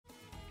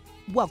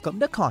Welcome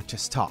to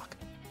Conscious Talk,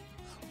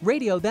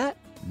 radio that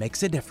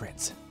makes a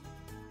difference.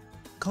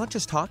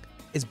 Conscious Talk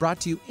is brought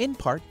to you in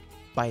part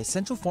by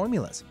Essential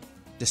Formulas,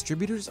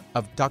 distributors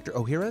of Dr.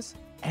 Ohhira's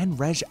and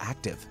Reg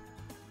Active,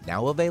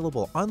 now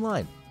available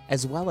online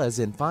as well as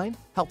in fine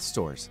health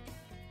stores.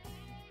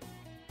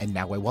 And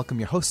now I welcome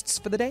your hosts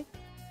for the day,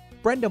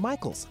 Brenda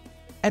Michaels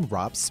and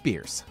Rob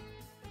Spears.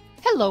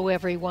 Hello,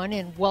 everyone,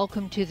 and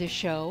welcome to the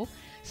show.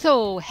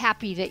 So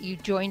happy that you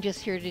joined us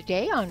here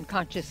today on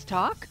Conscious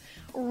Talk,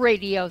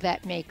 radio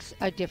that makes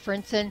a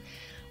difference. And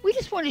we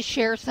just want to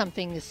share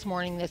something this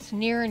morning that's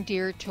near and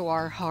dear to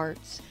our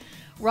hearts.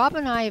 Rob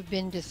and I have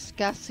been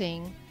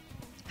discussing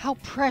how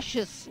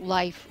precious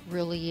life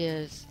really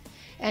is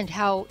and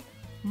how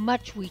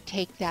much we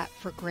take that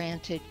for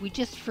granted. We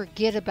just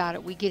forget about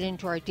it. We get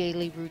into our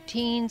daily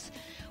routines.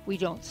 We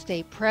don't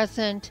stay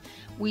present.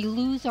 We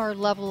lose our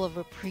level of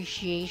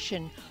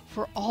appreciation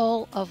for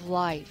all of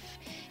life.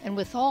 And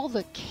with all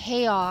the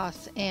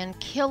chaos and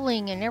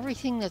killing and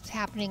everything that's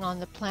happening on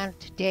the planet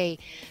today,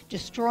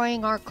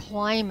 destroying our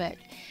climate,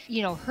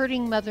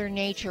 hurting Mother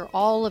Nature,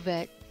 all of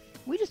it,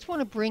 we just want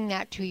to bring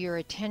that to your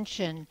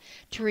attention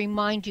to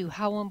remind you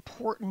how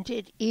important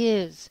it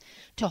is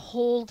to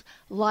hold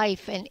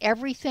life and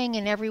everything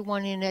and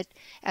everyone in it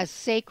as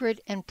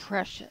sacred and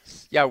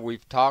precious. Yeah,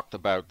 we've talked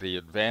about the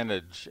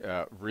advantage,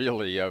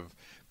 really, of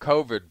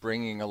COVID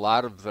bringing a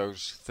lot of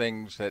those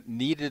things that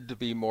needed to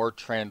be more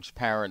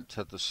transparent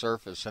to the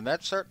surface. And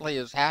that certainly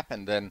has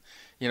happened. And,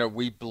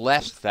 we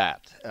bless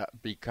that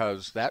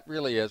because that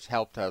really has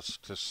helped us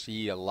to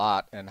see a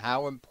lot and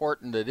how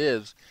important it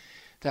is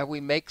that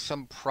we make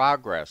some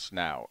progress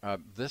now.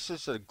 This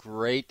is a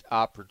great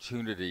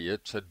opportunity.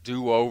 It's a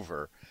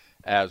do-over,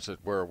 as it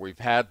were. We've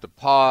had the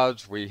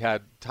pause. We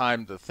had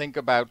time to think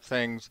about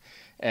things.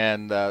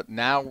 And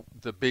now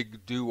the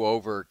big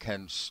do-over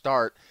can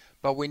start.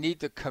 But we need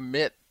to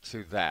commit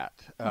to that.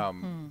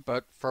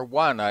 But for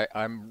one,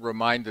 I'm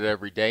reminded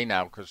every day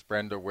now because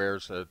Brenda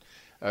wears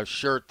a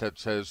shirt that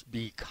says,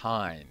 be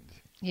kind.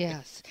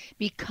 Yes.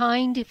 Be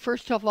kind,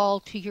 first of all,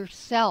 to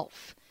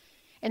yourself.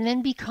 And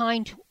then be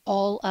kind to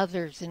all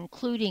others,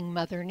 including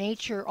Mother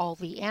Nature, all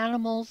the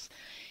animals,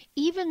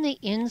 even the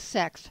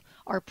insects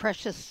are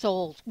precious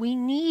souls. We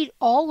need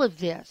all of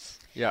this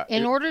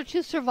in order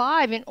to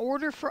survive, in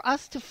order for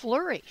us to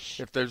flourish.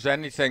 If there's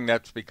anything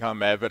that's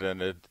become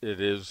evident, it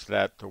is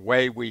that the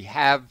way we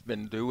have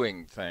been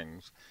doing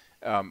things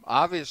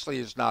obviously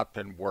has not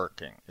been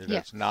working. It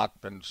has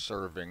not been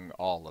serving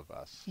all of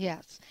us.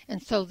 Yes,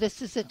 and so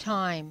this is a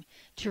time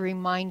to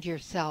remind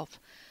yourself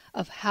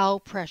of how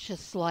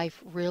precious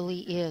life really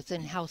is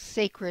and how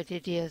sacred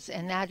it is,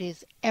 and that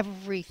is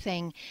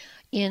everything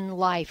in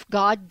life.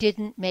 God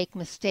didn't make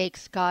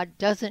mistakes. God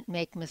doesn't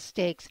make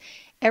mistakes.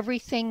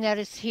 Everything that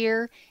is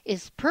here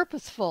is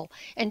purposeful,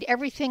 and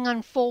everything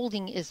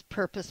unfolding is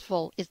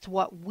purposeful. It's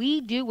what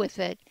we do with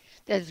it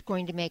that is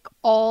going to make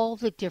all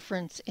the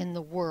difference in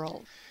the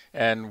world.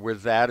 And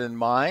with that in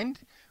mind,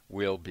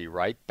 we'll be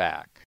right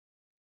back.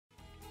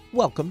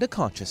 Welcome to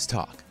Conscious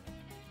Talk,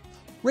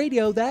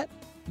 radio that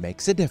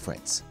makes a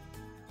difference.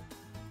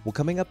 Well,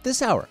 coming up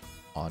this hour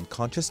on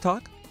Conscious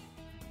Talk,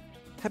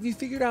 have you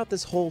figured out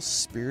this whole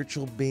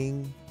spiritual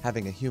being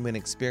having a human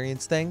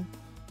experience thing?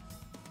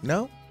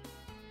 No?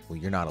 Well,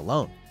 you're not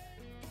alone.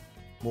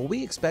 Well,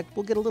 we expect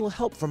we'll get a little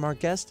help from our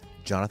guest,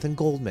 Jonathan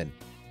Goldman,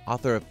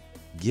 author of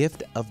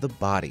Gift of the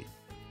Body.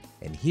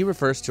 And he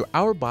refers to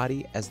our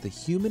body as the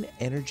human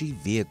energy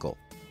vehicle.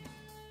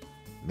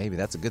 Maybe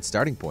that's a good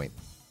starting point.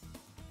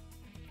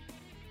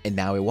 And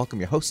now we welcome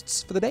your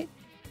hosts for the day,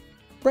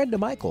 Brenda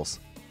Michaels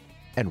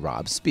and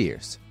Rob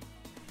Spears.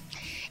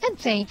 And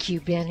thank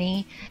you,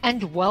 Benny.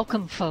 And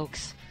welcome,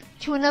 folks,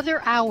 to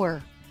another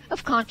hour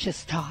of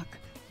Conscious Talk,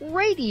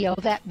 radio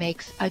that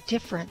makes a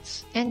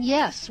difference. And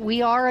yes,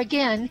 we are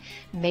again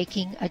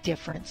making a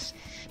difference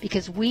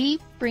because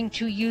we bring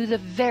to you the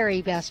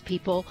very best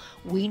people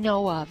we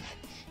know of.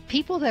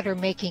 People that are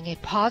making a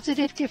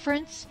positive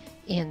difference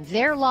in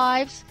their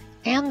lives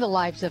and the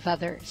lives of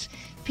others.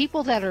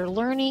 People that are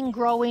learning,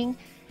 growing.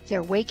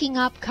 They're waking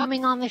up,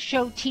 coming on the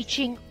show,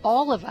 teaching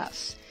all of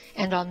us.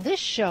 And on this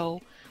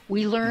show,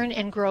 we learn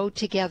and grow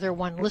together,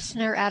 one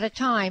listener at a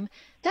time.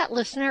 That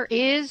listener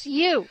is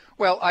you.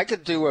 Well, I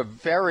could do a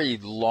very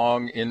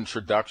long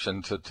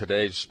introduction to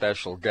today's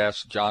special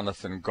guest,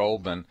 Jonathan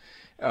Goldman.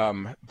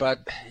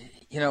 But,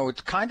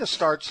 it kind of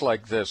starts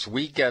like this.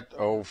 We get,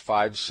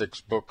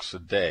 5-6 books a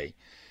day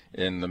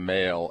in the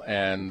mail.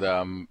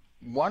 And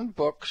one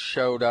book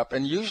showed up,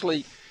 and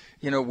usually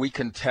we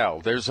can tell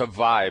there's a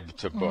vibe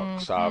to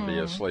books,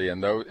 obviously,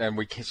 and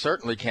we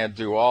certainly can't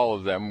do all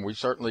of them. We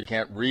certainly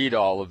can't read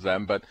all of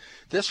them, but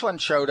this one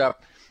showed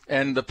up,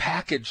 and the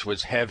package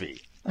was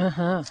heavy.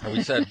 And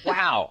we said,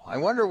 wow, I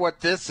wonder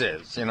what this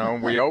is.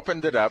 We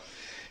opened it up,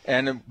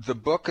 And the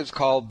book is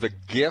called The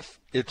Gift.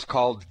 It's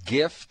called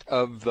Gift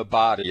of the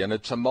Body, and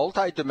it's a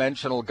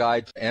multidimensional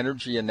guide to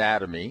energy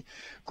anatomy,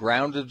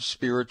 grounded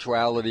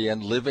spirituality,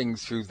 and living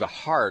through the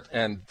heart.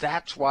 And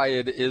that's why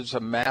it is a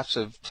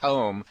massive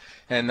tome,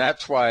 and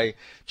that's why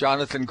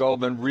Jonathan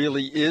Goldman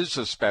really is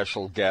a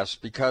special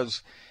guest,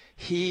 because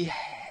he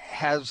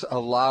has a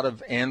lot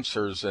of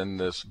answers in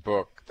this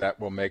book that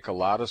will make a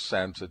lot of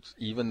sense. It's,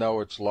 even though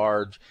it's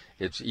large,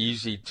 it's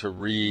easy to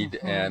read,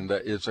 and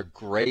is a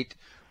great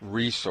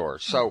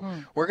resource. So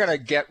we're going to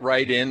get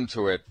right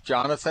into it.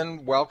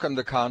 Jonathan, welcome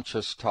to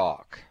Conscious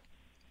Talk.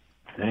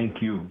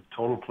 Thank you.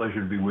 Total pleasure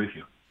to be with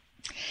you.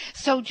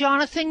 So,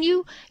 Jonathan,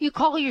 you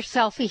call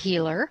yourself a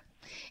healer,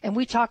 and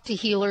we talk to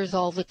healers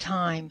all the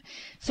time.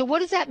 So what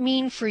does that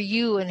mean for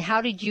you, and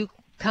how did you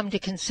come to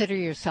consider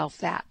yourself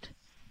that?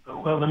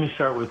 Well, let me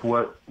start with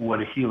what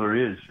a healer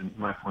is, in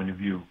my point of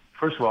view.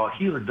 First of all, a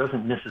healer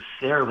doesn't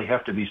necessarily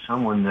have to be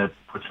someone that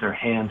puts their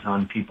hands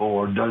on people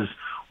or does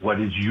what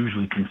is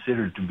usually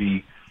considered to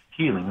be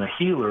healing. A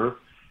healer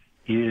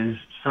is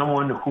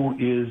someone who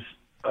is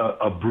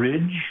a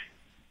bridge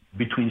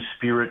between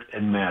spirit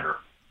and matter,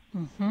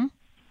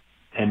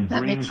 and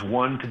brings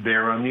one to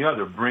bear on the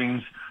other,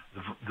 brings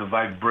the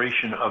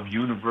vibration of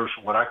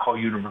universal, what I call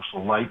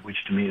universal light, which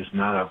to me is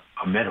not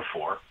a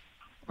metaphor.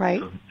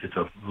 Right. It's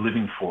a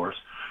living force,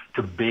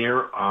 to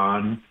bear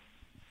on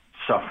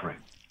suffering.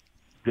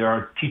 There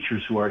are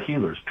teachers who are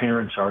healers.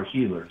 Parents are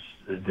healers.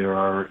 There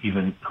are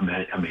even,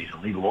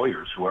 amazingly,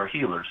 lawyers who are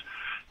healers.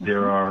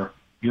 There are,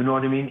 you know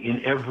what I mean?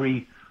 In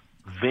every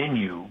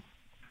venue,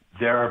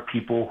 there are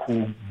people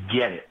who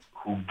get it,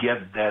 who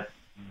get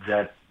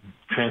that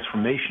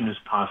transformation is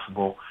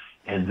possible,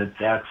 and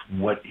that's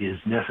what is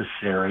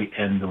necessary.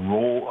 And the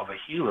role of a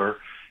healer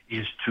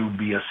is to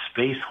be a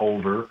space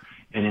holder,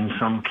 and in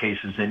some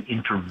cases an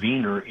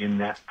intervener in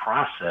that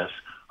process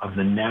of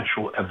the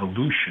natural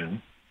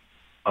evolution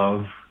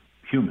of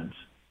humans.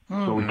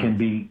 So it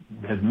can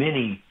have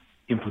many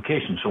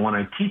implications. So when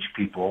I teach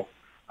people,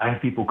 I have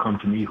people come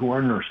to me who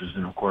are nurses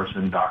and, of course,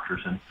 and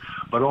doctors,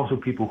 but also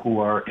people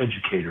who are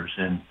educators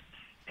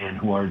and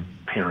who are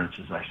parents,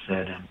 as I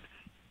said. And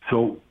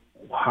so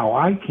how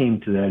I came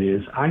to that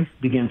is I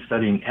began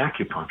studying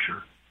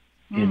acupuncture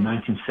in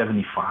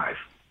 1975,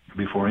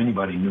 before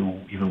anybody knew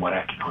even what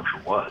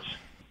acupuncture was.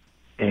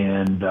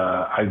 And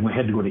I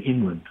had to go to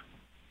England.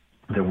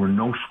 There were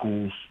no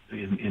schools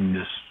in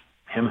this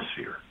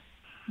hemisphere.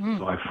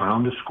 So I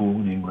found a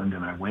school in England,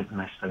 and I went and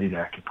I studied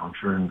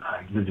acupuncture, and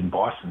I lived in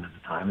Boston at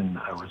the time, and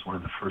I was one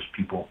of the first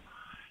people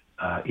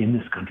in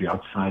this country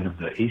outside of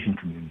the Asian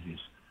communities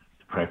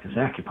to practice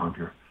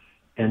acupuncture.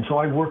 And so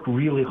I worked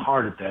really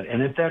hard at that.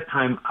 And at that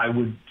time, I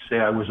would say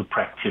I was a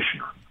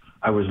practitioner.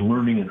 I was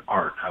learning an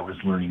art. I was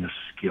learning a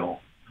skill.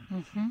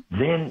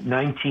 Then,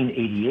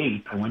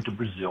 1988, I went to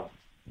Brazil,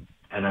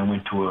 and I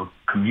went to a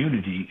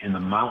community in the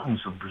mountains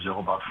of Brazil,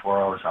 about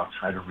 4 hours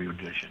outside of Rio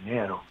de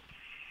Janeiro,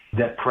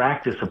 that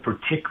practice a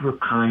particular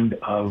kind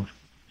of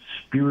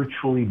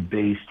spiritually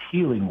based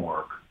healing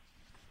work.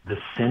 The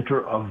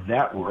center of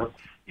that work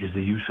is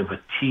the use of a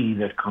tea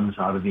that comes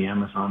out of the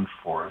Amazon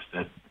forest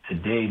that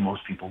today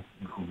most people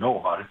who know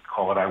about it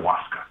call it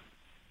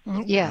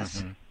ayahuasca.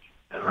 Yes.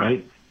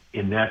 Right?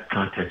 In that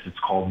context, it's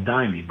called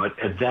daime. But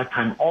at that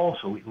time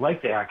also,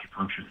 like the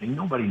acupuncture thing,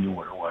 nobody knew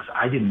what it was.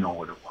 I didn't know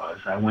what it was.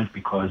 I went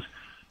because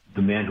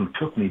the man who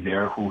took me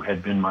there, who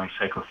had been my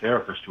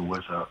psychotherapist, who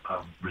was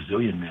a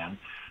Brazilian man,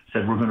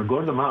 said, we're going to go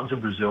to the mountains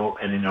of Brazil,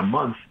 and in a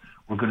month,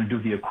 we're going to do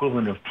the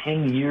equivalent of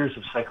 10 years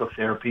of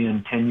psychotherapy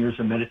and 10 years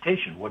of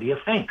meditation. What do you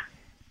think?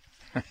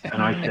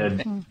 And I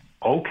said,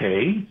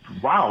 okay,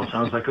 wow,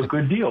 sounds like a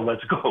good deal.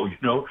 Let's go,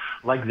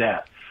 like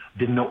that.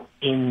 Didn't know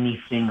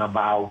anything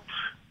about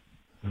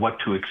what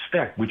to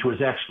expect, which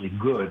was actually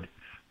good,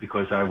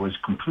 because I was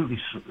completely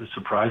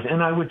surprised,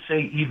 and I would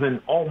say even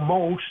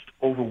almost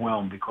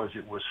overwhelmed, because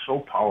it was so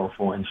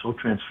powerful and so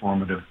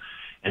transformative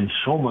and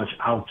so much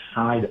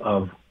outside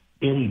of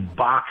any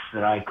box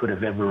that I could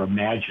have ever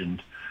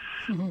imagined.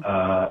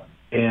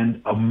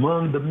 And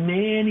among the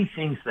many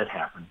things that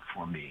happened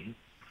for me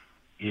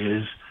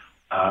is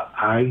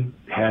I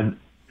had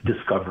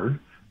discovered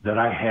that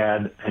I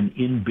had an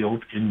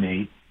inbuilt,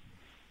 innate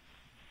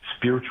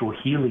spiritual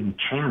healing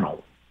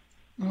channel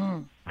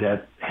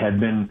that had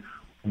been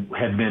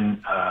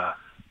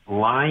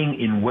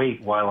lying in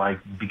wait while I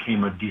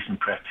became a decent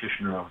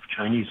practitioner of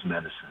Chinese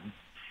medicine.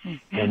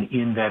 And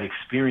in that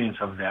experience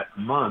of that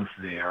month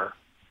there,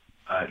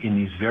 in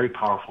these very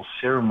powerful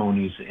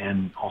ceremonies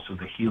and also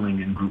the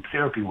healing and group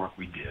therapy work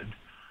we did,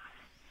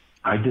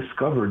 I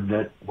discovered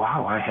that,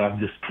 wow, I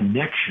have this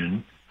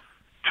connection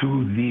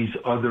to these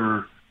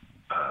other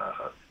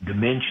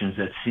dimensions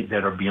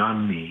that are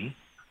beyond me,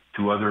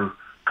 to other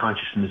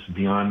consciousness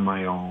beyond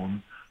my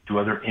own, to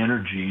other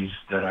energies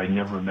that I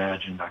never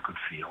imagined I could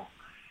feel.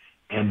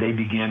 And they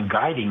began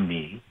guiding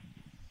me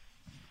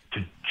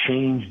to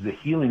change the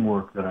healing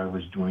work that I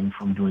was doing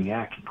from doing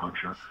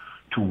acupuncture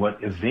to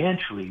what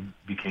eventually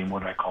became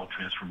what I call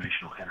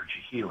transformational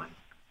energy healing,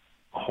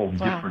 a whole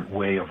different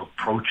way of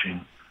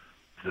approaching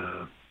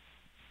the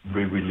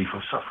relief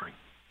of suffering.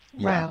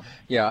 Wow.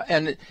 Yeah,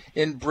 and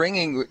in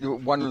bringing,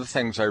 one of the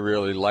things I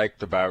really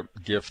liked about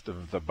Gift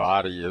of the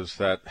Body is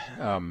that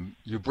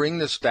you bring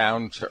this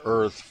down to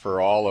earth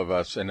for all of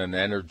us in an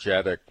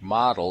energetic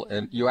model,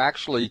 and you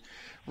actually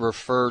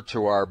refer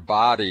to our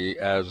body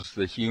as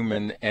the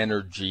human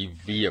energy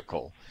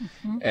vehicle.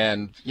 Mm-hmm.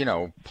 And,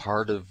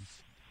 part of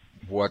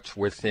what's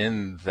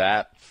within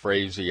that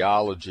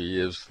phraseology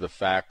is the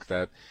fact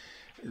that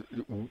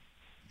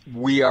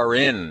we are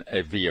in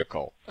a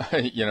vehicle.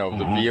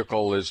 The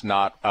vehicle is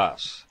not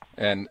us.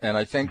 And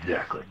I think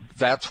exactly.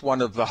 That's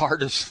one of the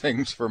hardest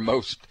things for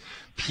most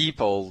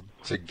people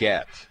to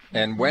get.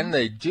 And when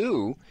they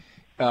do,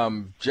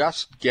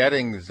 just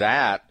getting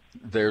that,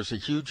 there's a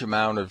huge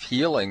amount of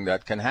healing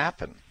that can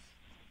happen.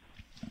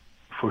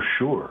 For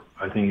sure.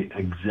 I think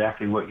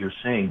exactly what you're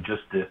saying,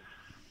 just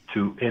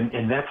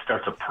and that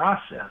starts a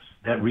process,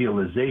 that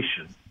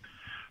realization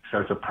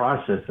starts a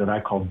process that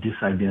I call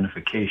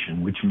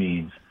disidentification, which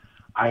means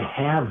I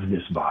have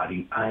this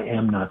body, I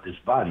am not this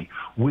body,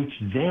 which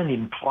then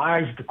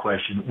implies the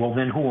question, well,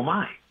 then who am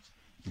I?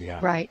 Yeah.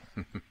 Right.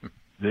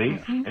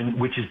 And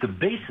which is the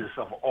basis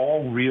of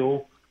all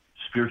real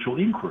spiritual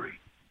inquiry.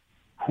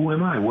 Who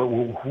am I?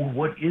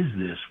 What is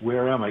this?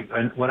 Where am I?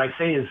 And what I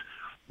say is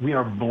we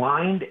are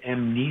blind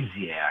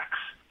amnesiacs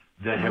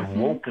that have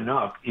woken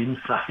up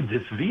inside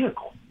this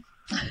vehicle.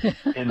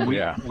 And we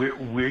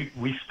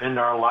spend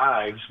our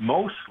lives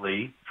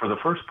mostly, for the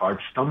first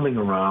part, stumbling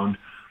around,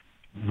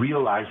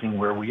 realizing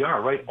where we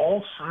are, right?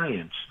 All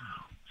science,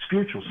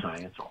 spiritual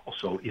science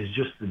also, is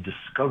just the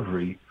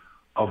discovery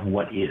of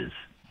what is.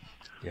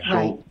 Yeah.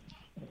 So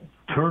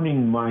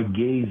turning my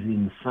gaze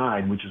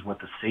inside, which is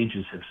what the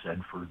sages have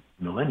said for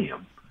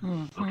millennium,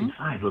 look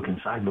inside, look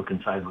inside, look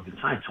inside, look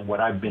inside. So what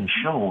I've been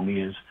shown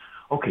is,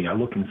 okay, I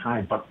look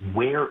inside, but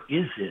where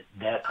is it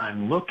that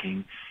I'm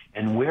looking,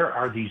 and where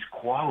are these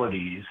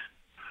qualities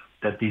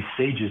that these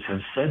sages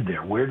have said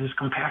there? Where does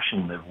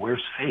compassion live?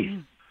 Where's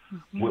faith?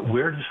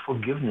 Where does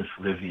forgiveness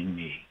live in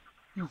me?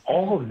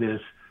 All of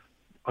this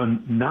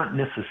not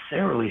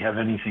necessarily have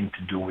anything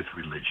to do with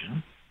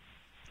religion,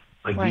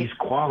 like these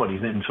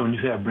qualities. And so when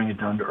you say I bring it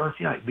down to earth,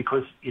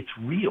 because it's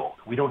real.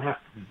 We don't have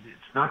to,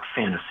 it's not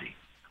fantasy.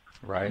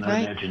 Right. Not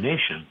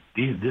imagination.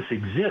 This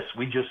exists.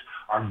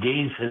 Our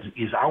gaze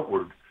is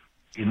outward.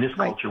 In this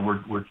culture,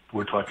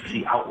 we're taught to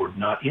see outward,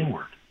 not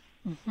inward.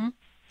 Mm-hmm.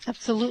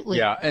 Absolutely.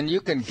 Yeah, and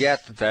you can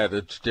get that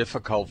it's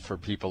difficult for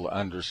people to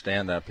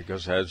understand that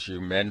because, as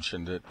you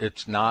mentioned,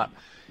 it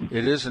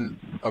isn't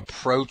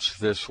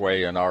approached this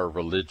way in our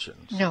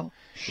religions. No.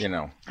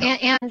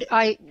 And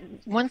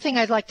one thing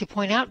I'd like to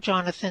point out,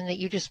 Jonathan, that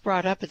you just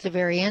brought up at the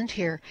very end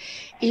here,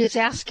 is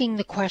asking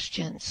the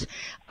questions.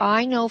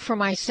 I know for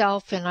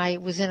myself, and I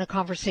was in a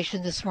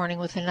conversation this morning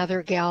with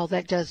another gal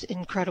that does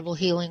incredible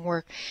healing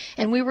work,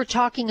 and we were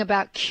talking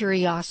about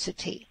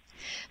curiosity.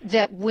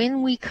 That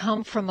when we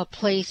come from a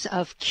place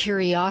of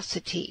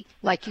curiosity,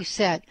 like you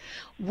said,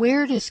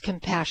 where does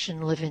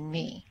compassion live in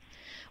me?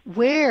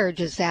 Where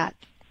does that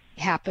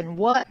happen?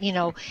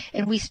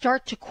 And we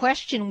start to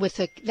question with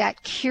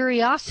that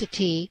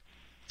curiosity,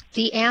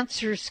 the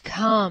answers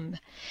come,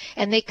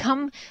 and they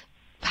come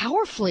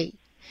powerfully.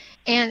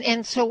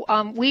 And so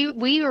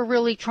we are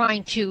really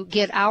trying to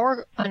get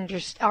our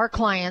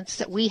clients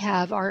that we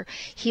have, our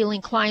healing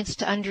clients,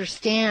 to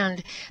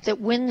understand that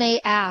when they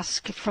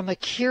ask from a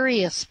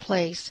curious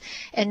place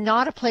and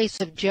not a place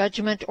of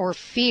judgment or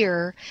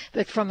fear,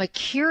 but from a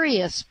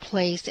curious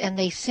place, and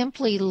they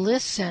simply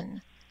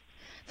listen,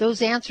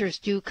 those answers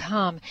do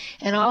come.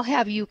 And I'll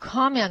have you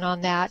comment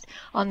on that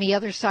on the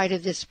other side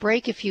of this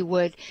break, if you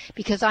would,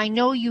 because I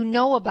know you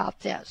know about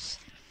this.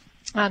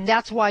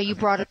 That's why you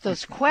brought up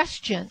those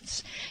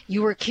questions.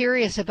 You were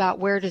curious about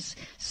where does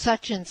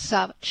such and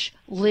such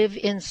live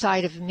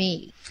inside of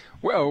me.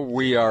 Well,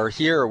 we are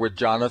here with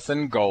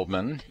Jonathan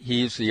Goldman.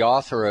 He's the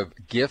author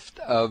of Gift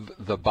of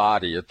the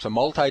Body. It's a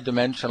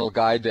multidimensional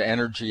guide to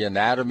energy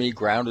anatomy,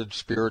 grounded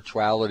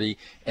spirituality,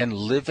 and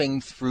living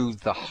through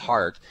the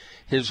heart.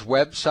 His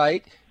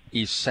website,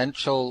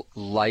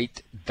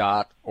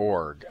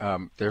 essentiallight.org.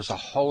 There's a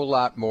whole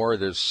lot more.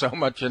 There's so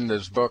much in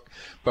this book,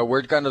 but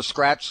we're going to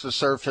scratch the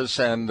surface.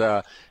 And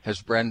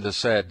as Brenda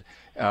said,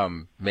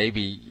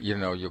 maybe,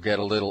 you'll get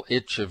a little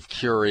itch of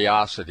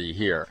curiosity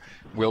here.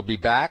 We'll be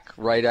back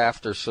right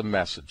after some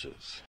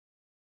messages.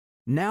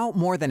 Now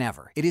more than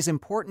ever, it is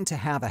important to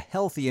have a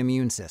healthy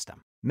immune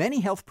system. Many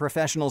health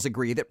professionals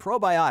agree that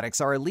probiotics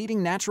are a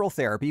leading natural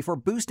therapy for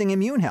boosting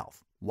immune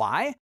health.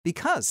 Why?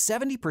 Because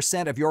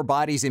 70% of your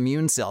body's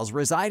immune cells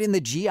reside in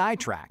the GI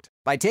tract.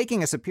 By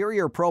taking a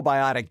superior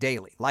probiotic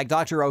daily, like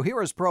Dr.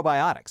 Ohhira's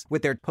probiotics,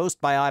 with their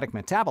postbiotic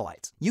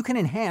metabolites, you can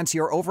enhance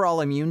your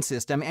overall immune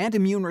system and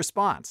immune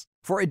response.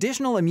 For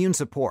additional immune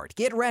support,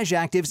 get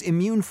RegActive's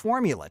Immune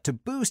Formula to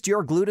boost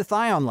your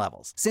glutathione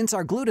levels, since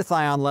our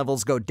glutathione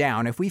levels go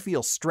down if we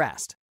feel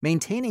stressed.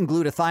 Maintaining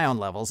glutathione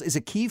levels is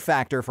a key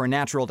factor for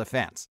natural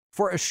defense.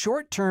 For a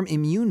short-term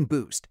immune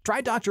boost,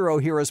 try Dr.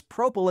 Ohhira's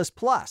Propolis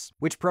Plus,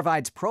 which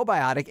provides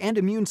probiotic and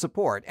immune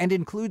support and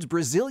includes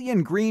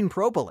Brazilian green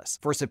propolis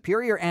for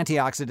superior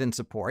antioxidant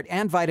support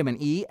and vitamin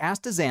E,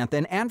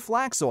 astaxanthin, and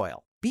flax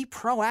oil. Be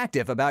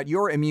proactive about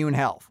your immune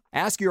health.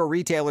 Ask your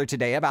retailer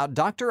today about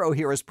Dr.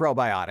 Ohhira's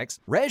probiotics,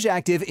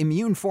 RegActive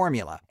Immune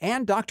Formula,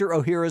 and Dr.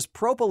 Ohhira's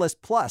Propolis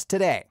Plus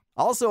today.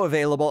 Also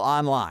available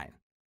online.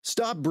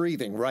 Stop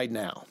breathing right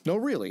now. No,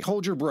 really,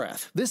 hold your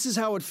breath. This is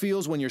how it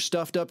feels when you're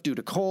stuffed up due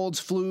to colds,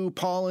 flu,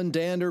 pollen,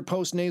 dander,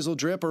 postnasal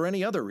drip, or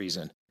any other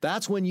reason.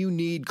 That's when you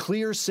need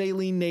Xlear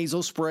Saline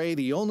Nasal Spray,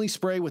 the only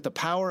spray with the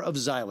power of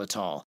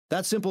xylitol.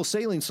 That simple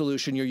saline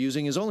solution you're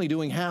using is only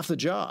doing half the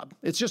job.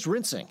 It's just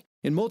rinsing.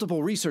 In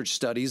multiple research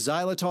studies,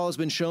 xylitol has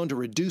been shown to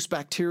reduce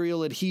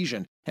bacterial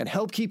adhesion and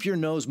help keep your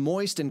nose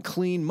moist and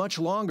clean much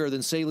longer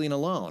than saline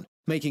alone,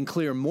 making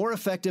Xlear more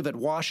effective at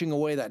washing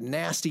away that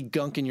nasty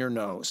gunk in your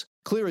nose.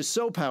 Xlear is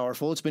so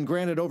powerful, it's been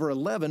granted over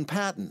 11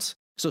 patents.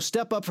 So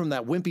step up from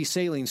that wimpy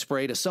saline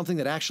spray to something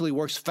that actually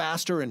works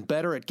faster and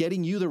better at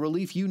getting you the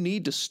relief you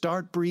need to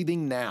start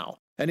breathing now.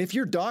 And if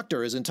your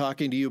doctor isn't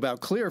talking to you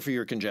about Xlear for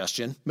your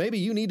congestion, maybe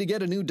you need to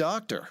get a new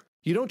doctor.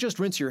 You don't just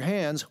rinse your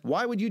hands.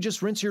 Why would you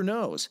just rinse your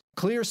nose?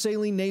 Xlear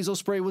Saline Nasal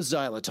Spray with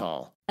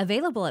xylitol.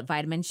 Available at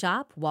Vitamin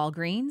Shop,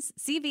 Walgreens,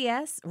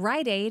 CVS,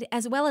 Rite Aid,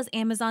 as well as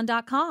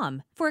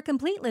Amazon.com. For a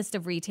complete list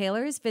of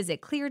retailers, visit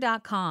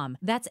Xlear.com.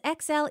 That's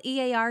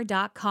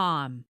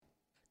XLEAR.com.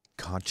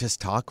 Conscious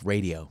Talk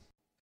Radio.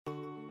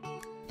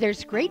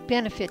 There's great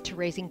benefit to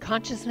raising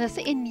consciousness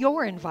in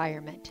your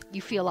environment.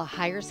 You feel a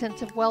higher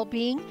sense of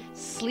well-being,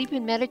 sleep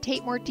and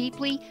meditate more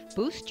deeply,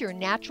 boost your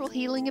natural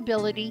healing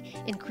ability,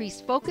 increase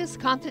focus,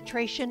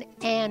 concentration,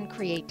 and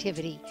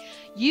creativity.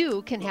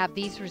 You can have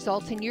these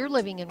results in your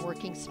living and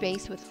working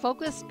space with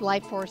Focused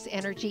Life Force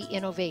Energy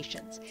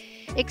Innovations.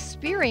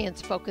 Experience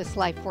Focused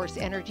Life Force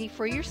Energy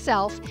for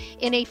yourself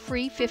in a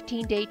free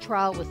 15-day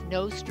trial with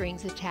no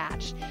strings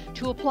attached.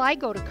 To apply,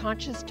 go to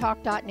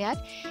ConsciousTalk.net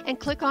and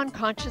click on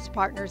Conscious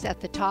Partners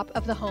at the top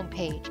of the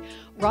homepage.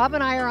 Rob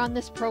and I are on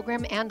this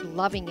program and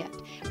loving it.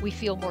 We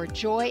feel more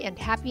joy and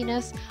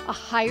happiness, a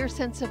higher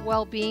sense of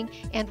well-being,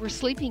 and we're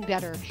sleeping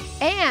better.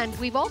 And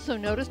we've also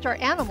noticed our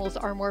animals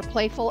are more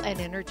playful and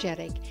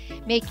energetic.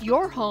 Make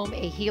your home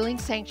a healing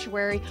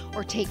sanctuary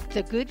or take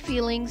the good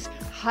feelings,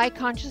 high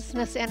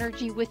consciousness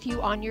energy with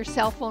you on your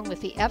cell phone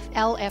with the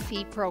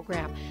FLFE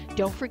program.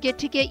 Don't forget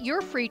to get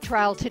your free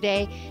trial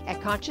today at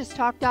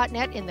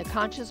ConsciousTalk.net in the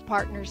Conscious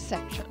Partners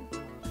section.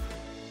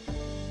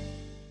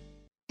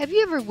 Have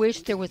you ever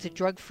wished there was a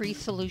drug-free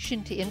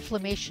solution to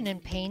inflammation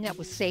and pain that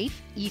was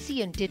safe,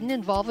 easy, and didn't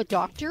involve a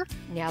doctor?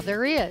 Now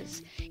there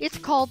is. It's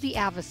called the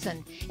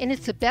Avicen, and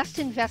it's the best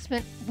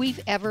investment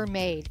we've ever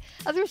made.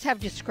 Others have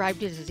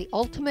described it as the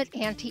ultimate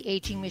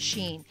anti-aging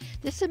machine.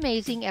 This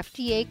amazing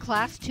FDA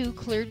Class II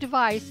cleared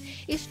device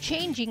is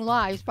changing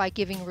lives by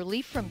giving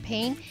relief from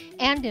pain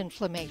and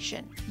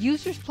inflammation.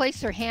 Users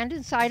place their hand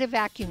inside a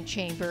vacuum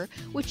chamber,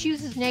 which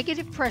uses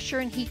negative pressure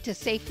and heat to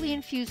safely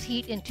infuse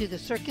heat into the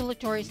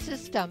circulatory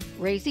system,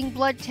 raising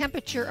blood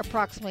temperature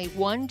approximately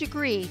 1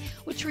 degree,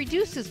 which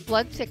reduces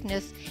blood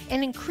thickness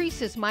and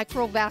increases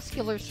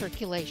microvascular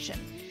circulation.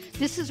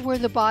 This is where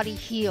the body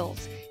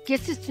heals,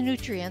 gets its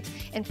nutrients,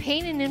 and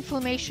pain and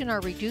inflammation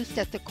are reduced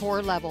at the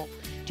core level.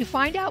 To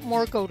find out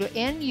more, go to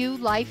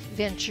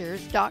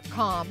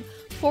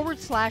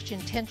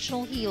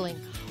nulifeventures.com/intentional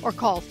healing or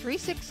call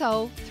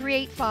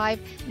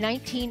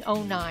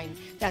 360-385-1909.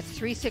 That's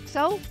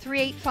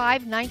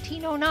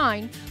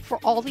 360-385-1909 for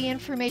all the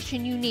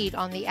information you need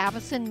on the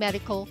Avicen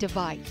medical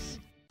device.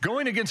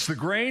 Going against the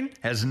grain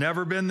has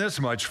never been this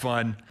much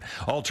fun.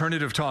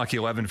 Alternative Talk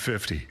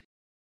 1150.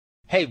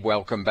 Hey,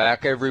 welcome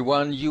back,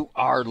 everyone. You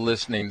are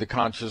listening to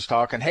Conscious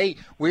Talk. And hey,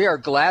 we are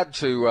glad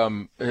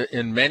to,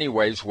 in many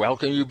ways,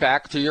 welcome you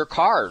back to your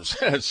cars.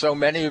 So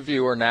many of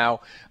you are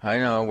now, I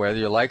know, whether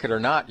you like it or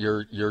not,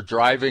 you're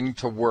driving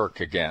to work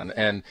again.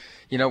 And,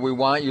 you know, we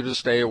want you to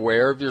stay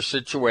aware of your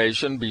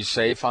situation, be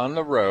safe on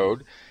the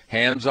road,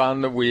 hands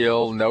on the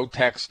wheel, no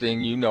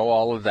texting, you know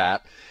all of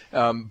that.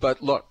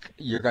 But look,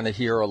 you're going to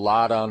hear a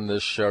lot on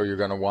this show you're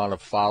going to want to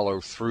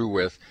follow through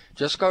with.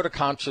 Just go to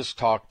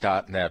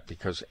ConsciousTalk.net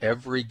because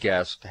every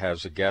guest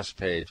has a guest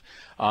page.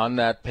 On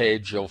that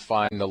page, you'll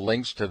find the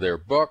links to their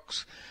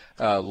books,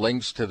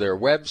 links to their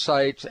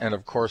websites, and,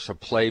 of course, a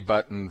play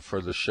button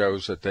for the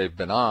shows that they've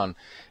been on.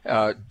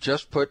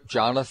 Just put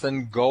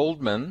Jonathan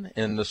Goldman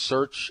in the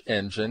search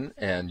engine,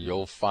 and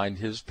you'll find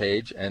his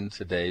page and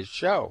today's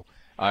show.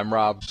 I'm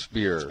Rob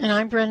Spears. And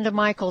I'm Brenda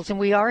Michaels, and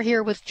we are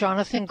here with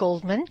Jonathan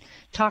Goldman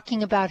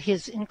talking about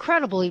his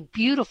incredibly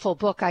beautiful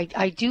book.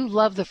 I do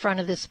love the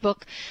front of this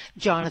book,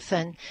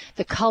 Jonathan,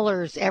 the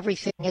colors,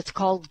 everything. It's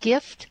called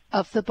Gift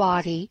of the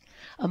Body,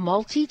 a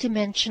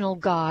multi-dimensional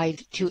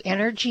guide to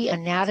energy,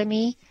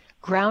 anatomy,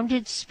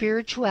 grounded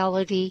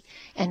spirituality,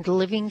 and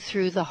living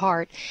through the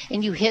heart.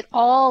 And you hit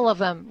all of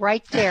them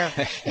right there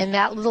in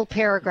that little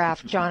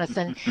paragraph,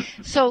 Jonathan.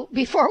 So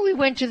before we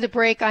went to the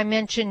break, I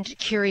mentioned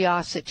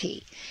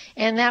curiosity.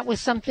 And that was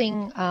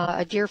something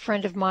a dear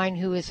friend of mine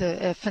who is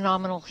a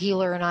phenomenal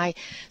healer and I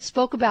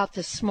spoke about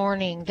this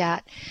morning,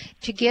 that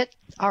to get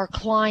our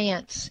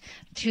clients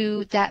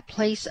to that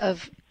place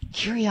of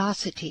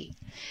curiosity,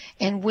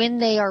 and when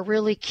they are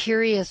really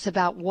curious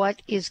about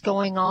what is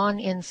going on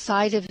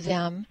inside of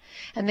them,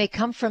 and they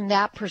come from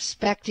that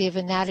perspective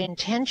and that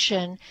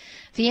intention,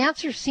 the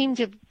answers seem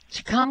to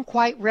come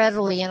quite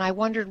readily. And I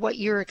wondered what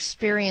your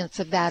experience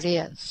of that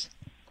is.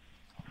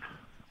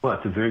 Well,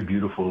 it's a very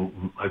beautiful,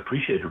 I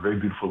appreciate it, a very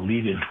beautiful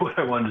lead into what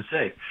I wanted to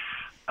say.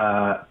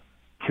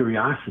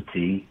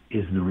 Curiosity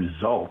is the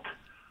result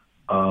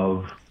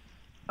of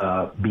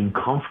being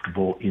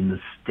comfortable in the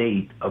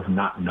state of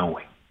not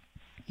knowing.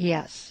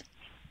 Yes.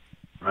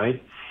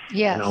 Right?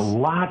 Yes. And a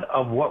lot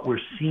of what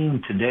we're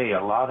seeing today,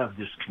 a lot of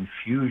this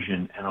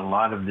confusion and a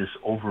lot of this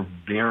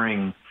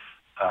overbearing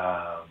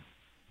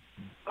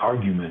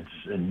arguments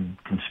and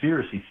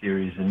conspiracy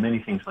theories and many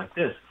things like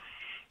this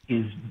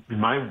is, in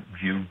my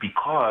view,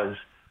 because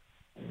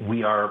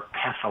we are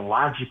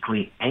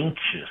pathologically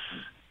anxious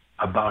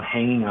about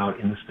hanging out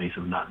in the space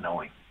of not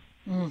knowing.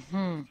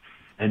 Mm-hmm.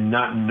 And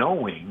not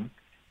knowing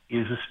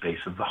is a space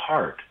of the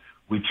heart,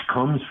 which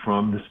comes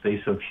from the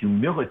space of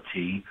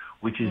humility,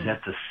 which is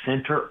at the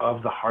center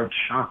of the heart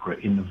chakra,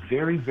 in the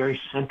very, very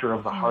center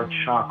of the heart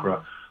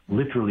chakra,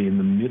 literally in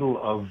the middle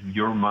of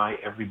your, my,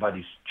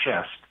 everybody's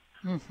chest,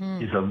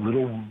 is a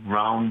little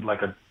round,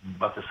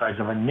 about the size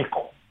of a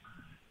nickel,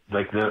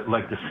 like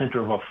the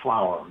center of a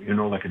flower,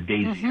 like a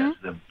daisy has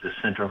the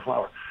center of a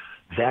flower.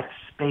 That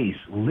space,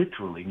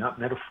 literally, not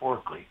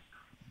metaphorically,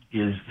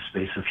 is the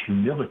space of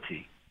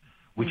humility,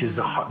 which is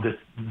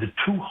the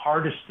two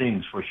hardest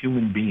things for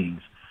human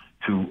beings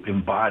to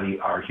embody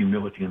are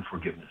humility and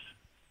forgiveness.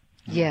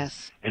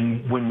 Yes.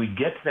 And when we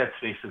get to that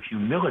space of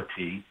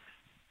humility,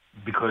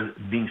 because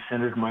being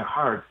centered in my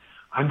heart,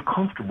 I'm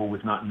comfortable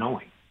with not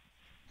knowing.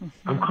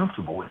 I'm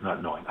comfortable with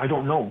not knowing. I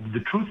don't know.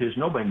 The truth is,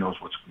 nobody knows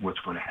what's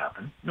going to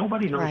happen.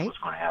 Nobody knows what's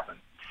going to happen.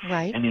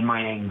 Right. And in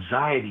my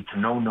anxiety to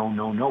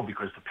know,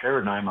 because the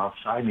paradigm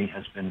outside me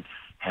has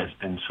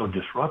been so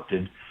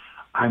disrupted,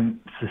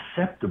 I'm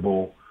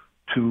susceptible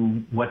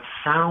to what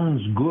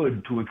sounds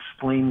good to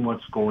explain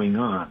what's going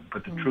on.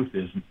 But the truth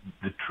is,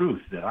 the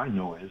truth that I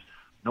know is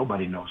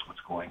nobody knows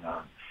what's going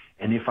on.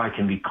 And if I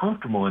can be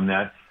comfortable in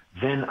that,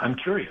 then I'm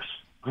curious.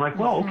 I'm like,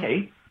 well,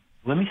 okay,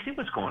 let me see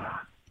what's going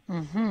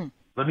on.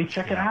 Let me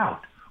check it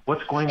out.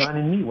 What's going on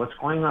in me? What's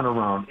going on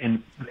around?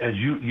 And as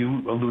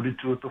you alluded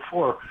to it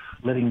before,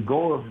 letting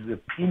go of the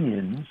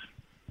opinions,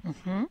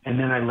 and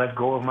then I let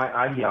go of my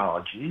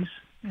ideologies,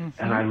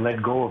 and I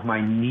let go of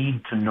my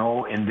need to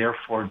know and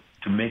therefore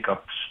to make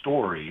up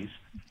stories,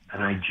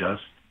 and I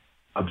just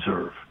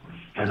observe.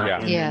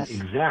 And Yes.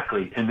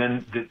 Exactly. And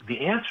then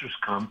the answers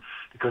come,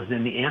 because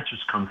then the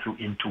answers come through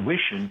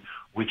intuition,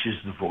 which is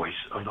the voice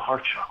of the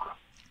heart chakra.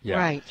 Yeah.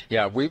 Right.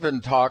 Yeah, we've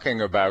been talking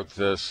about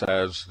this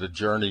as the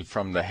journey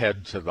from the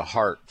head to the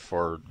heart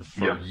for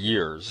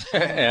years.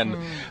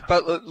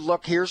 But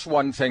look, here's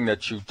one thing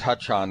that you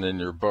touch on in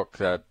your book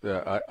that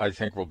I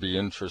think will be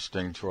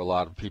interesting to a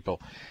lot of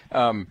people.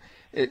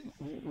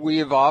 We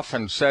have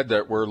often said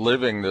that we're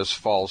living this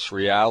false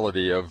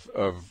reality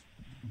of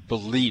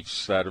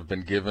beliefs that have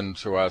been given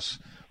to us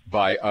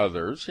by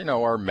others,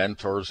 our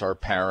mentors, our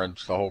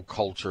parents, the whole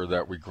culture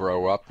that we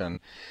grow up in,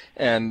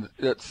 and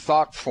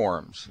thought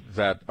forms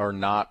that are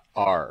not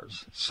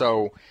ours.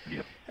 So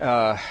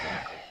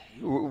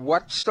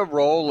what's the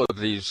role of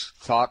these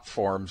thought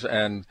forms,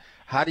 and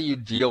how do you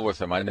deal with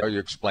them? I know you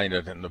explain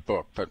it in the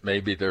book, but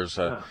maybe there's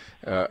a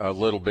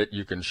little bit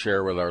you can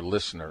share with our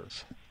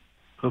listeners.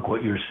 Look,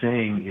 what you're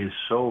saying is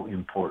so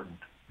important,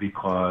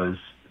 because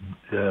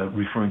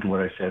referring to what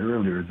I said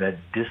earlier, that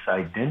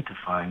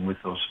disidentifying with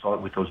those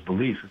those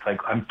beliefs, it's like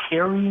I'm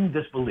carrying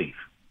this belief,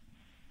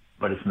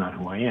 but it's not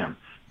who I am.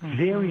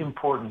 Very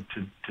important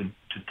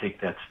to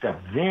take that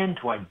step. Then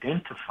to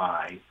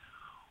identify,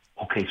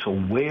 okay, so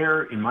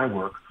where in my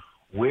work,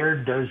 where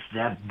does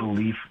that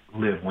belief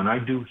live? When I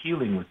do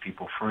healing with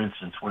people, for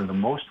instance, one of the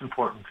most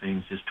important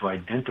things is to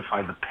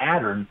identify the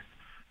pattern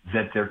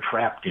that they're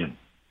trapped in.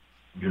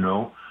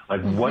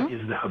 What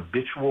is the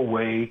habitual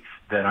way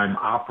that I'm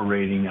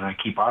operating, and I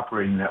keep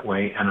operating that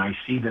way, and I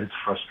see that it's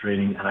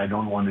frustrating and I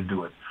don't want to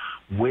do it.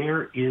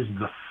 Where is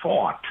the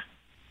thought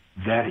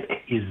that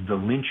is the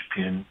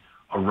linchpin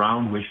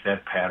around which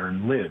that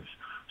pattern lives?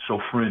 So,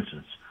 for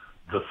instance,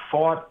 the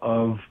thought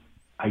of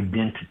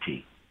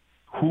identity.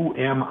 Who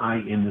am I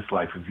in this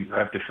life? If you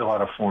have to fill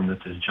out a form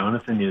that says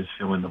Jonathan is,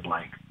 fill in the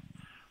blank.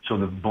 So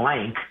the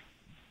blank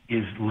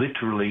is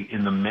literally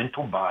in the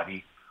mental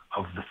body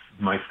of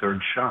my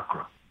third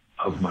chakra,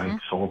 of my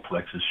solar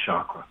plexus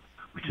chakra,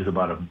 which is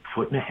about 1.5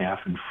 foot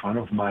in front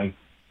of my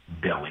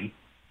belly.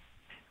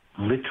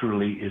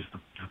 Literally is the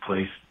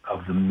place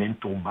of the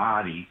mental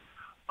body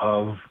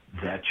of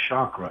that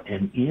chakra.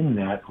 And in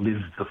that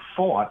lives the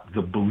thought,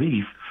 the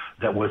belief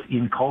that was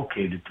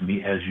inculcated to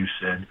me, as you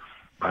said,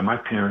 by my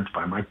parents,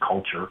 by my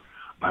culture,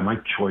 by my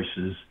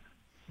choices,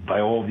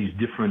 by all these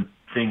different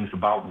things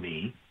about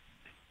me.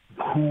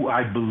 Who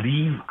I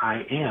believe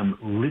I am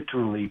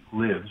literally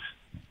lives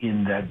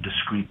in that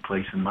discrete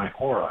place in my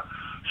aura.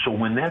 So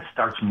when that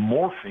starts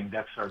morphing,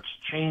 that starts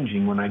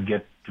changing when I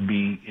get to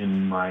be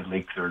in my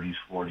late 30s,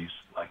 40s,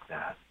 like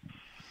that,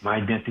 my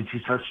identity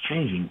starts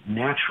changing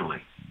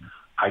naturally.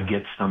 I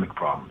get stomach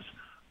problems.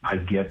 I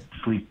get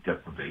sleep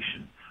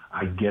deprivation.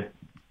 I get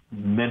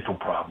mental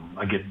problems.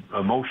 I get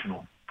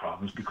emotional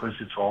problems because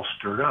it's all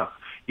stirred up.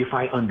 If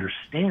I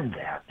understand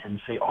that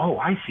and say, oh,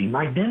 I see,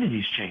 my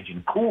identity's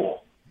changing,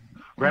 cool.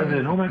 Rather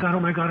than, oh my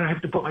God, I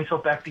have to put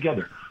myself back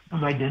together. No,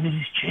 my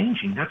identity's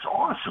changing. That's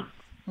awesome.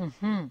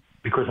 Mm-hmm.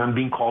 Because I'm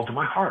being called to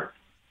my heart.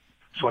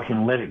 So I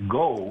can let it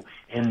go.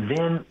 And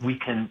then we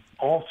can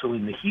also,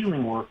 in the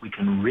healing work, we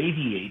can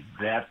radiate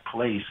that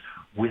place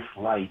with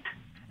light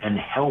and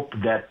help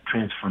that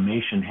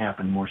transformation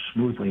happen more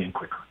smoothly and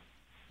quicker.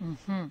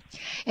 Mm-hmm.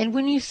 And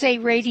when you say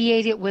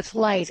radiate it with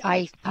light,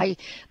 I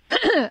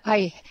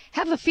I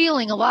have a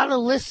feeling a lot of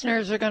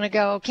listeners are going to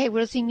go, okay, what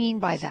does he mean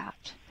by that?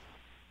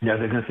 Yeah,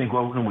 they're going to think,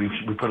 well, no, we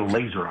put a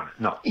laser on it.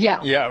 No. Yeah.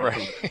 No. Yeah,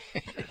 right.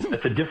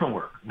 That's a different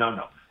work.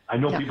 No. I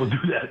know people do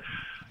that.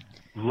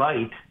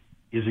 Light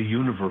is a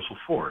universal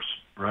force,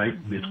 right?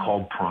 Mm-hmm. It's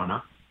called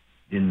prana.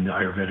 In the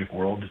Ayurvedic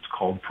world, it's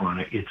called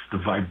prana. It's the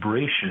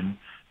vibration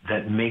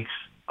that makes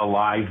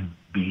alive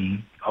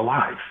be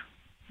alive.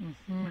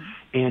 Mm-hmm.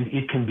 And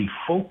it can be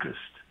focused.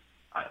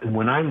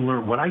 When I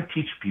learn, what I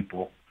teach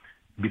people,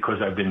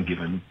 because I've been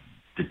given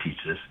to teach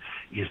this,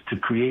 is to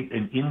create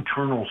an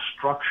internal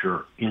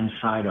structure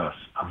inside us,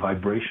 a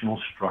vibrational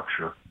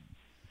structure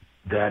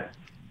that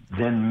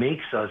then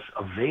makes us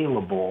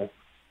available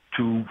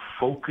to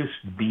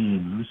focused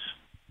beams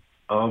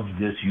of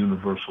this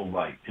universal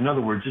light. In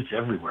other words, it's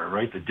everywhere,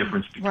 right? The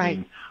difference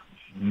between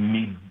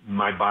me,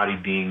 my body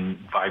being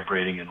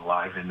vibrating and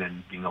alive and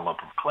then being a lump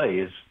of clay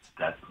is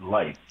that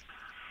light.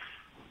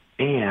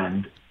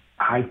 And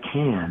I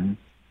can,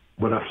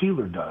 what a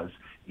healer does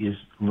is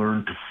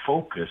learn to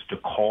focus, to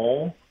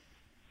call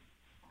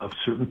a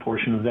certain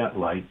portion of that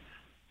light,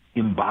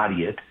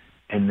 embody it,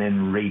 and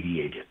then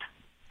radiate it.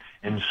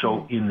 And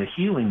so in the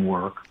healing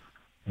work,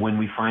 when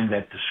we find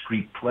that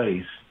discrete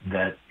place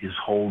that is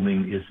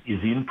holding, is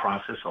in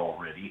process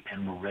already,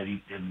 and we're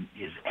ready and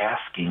is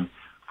asking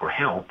for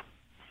help,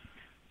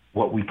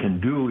 what we can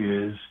do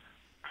is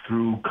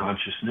through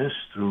consciousness,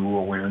 through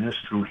awareness,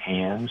 through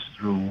hands,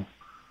 through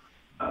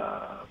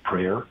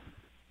prayer,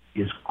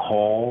 is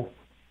call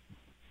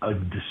a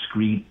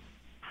discrete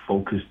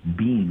focused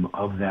beam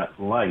of that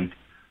light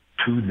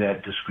to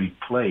that discrete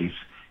place.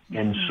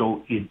 And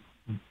so it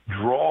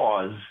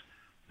draws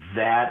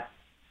that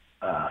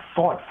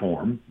thought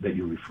form that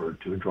you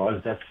referred to, it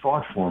draws that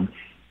thought form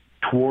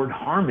toward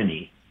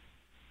harmony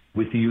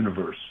with the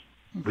universe,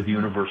 with the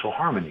universal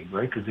harmony,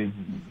 right? Because the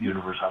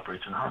universe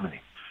operates in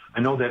harmony. I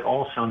know that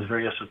all sounds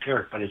very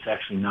esoteric, but it's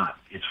actually not.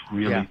 It's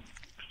really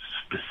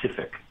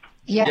specific.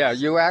 Yes. Yeah,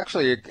 you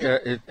actually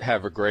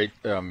have a great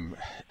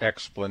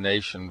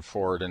explanation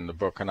for it in the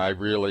book, and I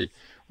really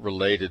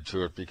related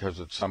to it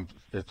because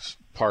it's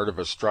part of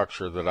a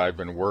structure that I've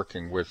been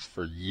working with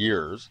for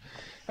years.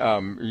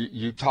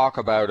 You talk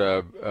about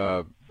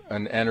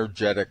an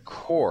energetic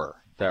core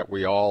that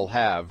we all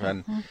have,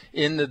 and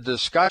in the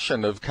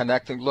discussion of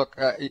connecting, look,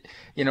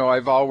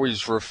 I've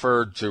always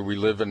referred to, we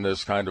live in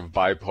this kind of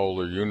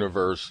bipolar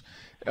universe.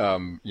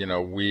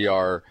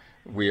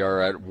 We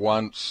are at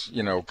once,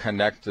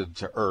 connected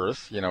to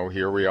Earth.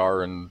 Here we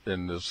are in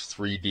this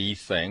 3D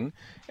thing,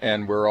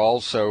 and we're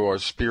also a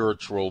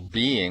spiritual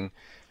being.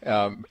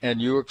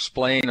 And you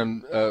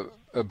explain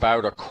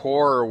about a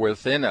core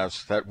within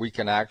us that we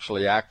can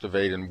actually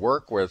activate and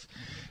work with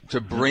to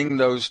bring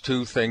those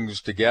two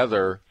things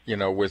together,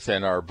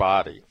 within our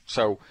body.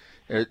 So,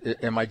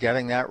 am I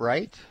getting that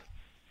right?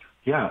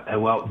 Yeah,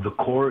 well, the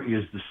core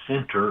is the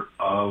center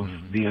of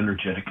the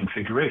energetic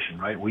configuration,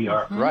 right? We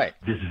are,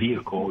 this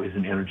vehicle is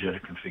an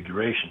energetic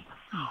configuration.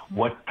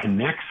 What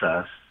connects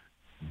us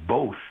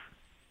both,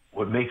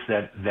 what makes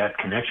that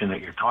connection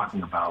that you're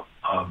talking about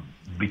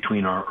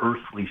between our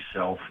earthly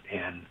self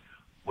and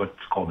what's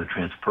called the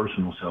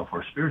transpersonal self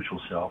or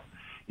spiritual self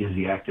is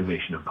the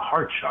activation of the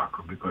heart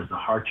chakra, because the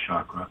heart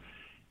chakra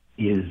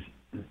is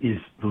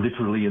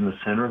literally in the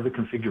center of the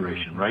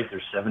configuration, right?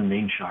 There's 7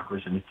 main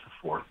chakras and it's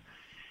the 4th.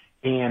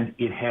 And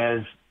it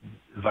has,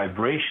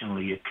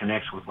 vibrationally, it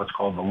connects with what's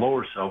called the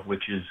lower self,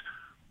 which is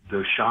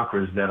the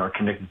chakras that are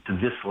connected to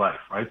this life,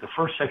 right? The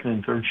 1st, 2nd,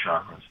 and 3rd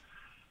chakras,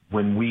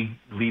 when we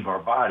leave our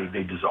body,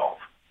 they dissolve.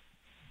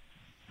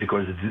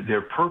 Because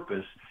their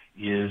purpose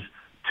is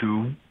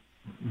to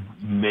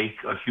make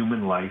a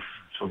human life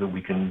so that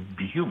we can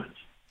be humans.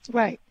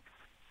 Right.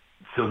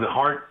 So the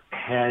heart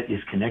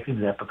is connected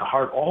to that, but the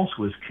heart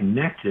also is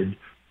connected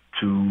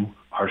to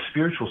our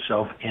spiritual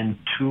self and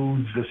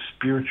to the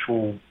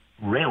spiritual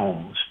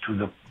realms, to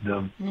the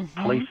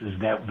places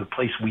the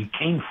place we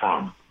came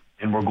from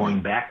and we're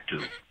going back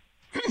to.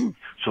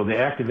 So the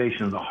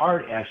activation of the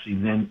heart actually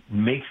then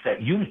makes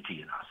that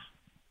unity in us.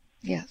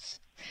 Yes.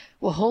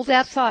 Well, hold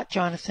that thought,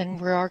 Jonathan.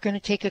 We are going to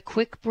take a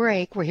quick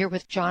break. We're here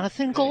with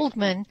Jonathan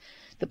Goldman.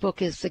 The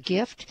book is The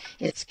Gift.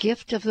 It's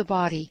Gift of the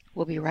Body.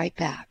 We'll be right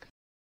back.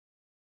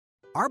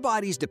 Our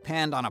bodies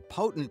depend on a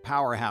potent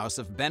powerhouse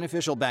of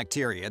beneficial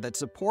bacteria that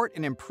support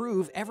and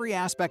improve every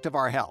aspect of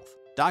our health.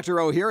 Dr.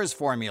 Ohhira's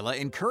formula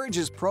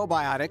encourages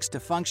probiotics to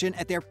function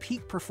at their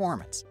peak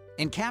performance.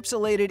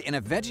 Encapsulated in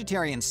a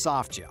vegetarian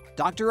soft gel,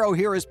 Dr.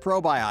 Ohhira's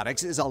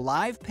Probiotics is a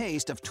live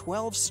paste of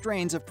 12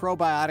 strains of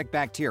probiotic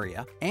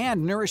bacteria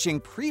and nourishing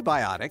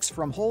prebiotics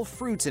from whole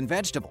fruits and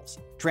vegetables.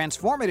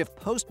 Transformative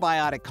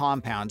postbiotic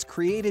compounds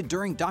created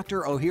during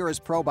Dr. Ohhira's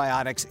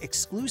Probiotics'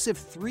 exclusive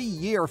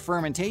 3-year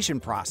fermentation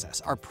process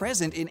are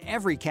present in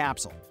every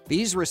capsule.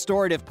 These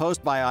restorative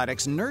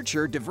postbiotics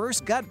nurture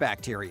diverse gut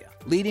bacteria,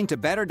 leading to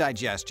better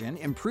digestion,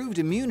 improved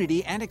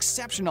immunity, and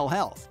exceptional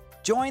health.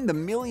 Join the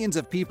millions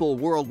of people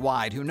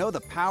worldwide who know the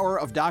power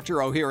of Dr.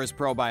 Ohhira's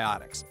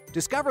Probiotics.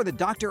 Discover the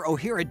Dr.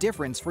 Ohhira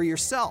difference for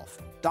yourself.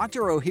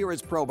 Dr.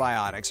 Ohhira's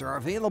Probiotics are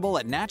available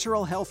at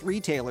natural health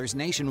retailers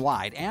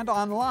nationwide and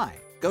online.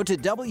 Go to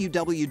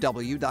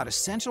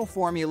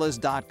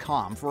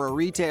www.essentialformulas.com for a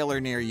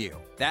retailer near you.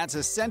 That's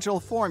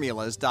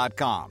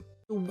essentialformulas.com.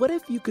 What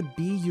if you could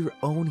be your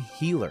own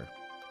healer?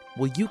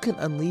 Well, you can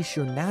unleash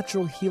your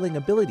natural healing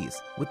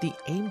abilities with the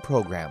AIM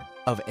program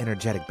of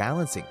energetic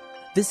balancing.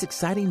 This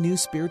exciting new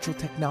spiritual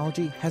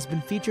technology has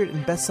been featured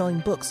in best-selling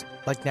books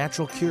like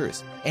Natural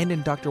Cures, and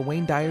in Dr.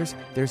 Wayne Dyer's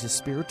There's a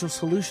Spiritual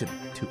Solution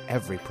to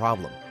Every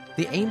Problem.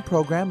 The AIM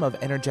program of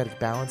energetic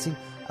balancing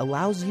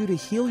allows you to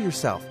heal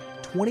yourself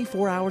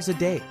 24 hours a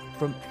day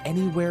from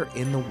anywhere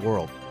in the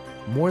world.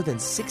 More than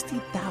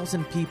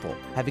 60,000 people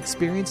have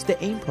experienced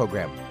the AIM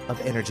program of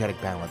energetic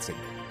balancing.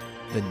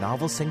 The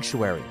novel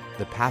Sanctuary,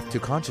 The Path to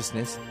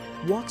Consciousness,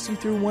 walks you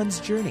through one's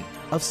journey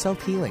of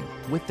self-healing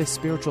with this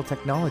spiritual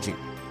technology.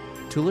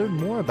 To learn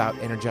more about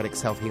energetic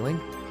self-healing,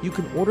 you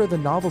can order the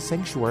novel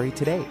Sanctuary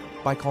today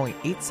by calling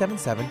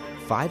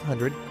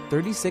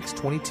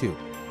 877-500-3622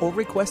 or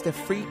request a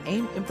free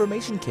AIM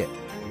information kit.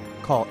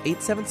 Call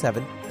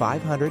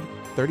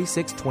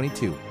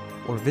 877-500-3622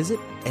 or visit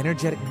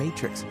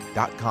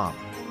energeticmatrix.com.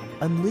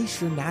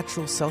 Unleash your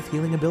natural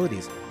self-healing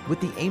abilities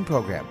with the AIM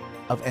program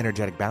of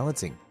energetic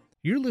balancing.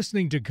 You're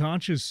listening to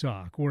Conscious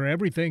Talk, where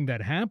everything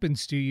that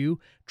happens to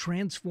you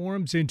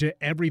transforms into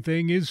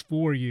everything is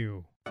for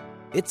you.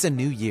 It's a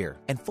new year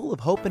and full of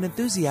hope and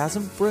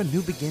enthusiasm for a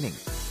new beginning.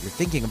 You're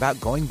thinking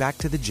about going back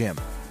to the gym.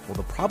 Well,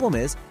 the problem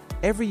is,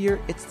 every year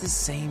it's the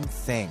same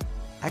thing.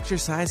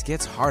 Exercise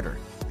gets harder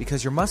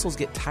because your muscles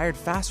get tired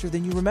faster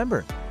than you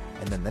remember.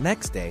 And then the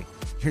next day,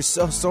 you're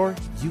so sore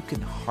you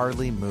can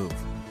hardly move.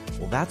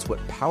 Well, that's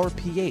what Power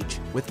pH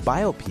with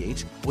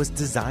BioPH was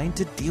designed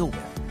to deal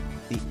with.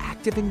 The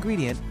active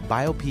ingredient,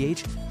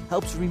 BioPH,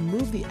 helps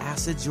remove the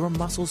acids your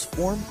muscles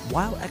form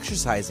while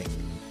exercising,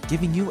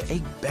 giving you a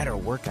better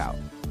workout.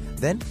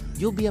 Then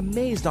you'll be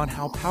amazed on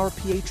how Power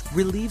pH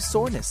relieves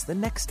soreness the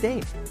next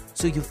day,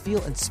 so you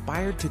feel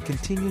inspired to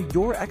continue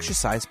your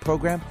exercise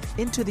program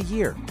into the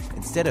year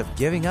instead of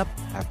giving up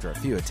after a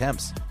few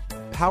attempts.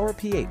 Power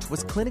pH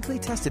was clinically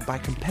tested by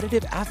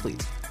competitive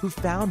athletes who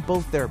found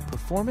both their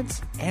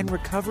performance and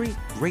recovery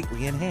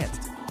greatly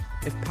enhanced.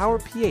 If Power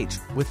pH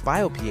with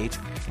BioPH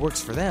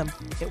works for them,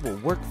 it will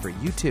work for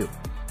you too.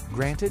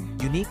 Granted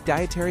unique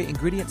dietary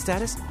ingredient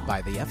status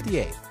by the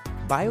FDA.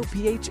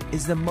 BioPH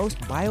is the most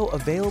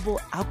bioavailable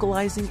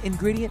alkalizing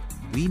ingredient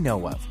we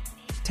know of.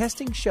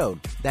 Testing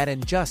showed that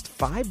in just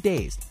 5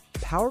 days,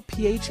 Power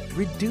pH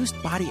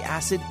reduced body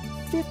acid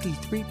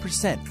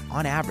 53%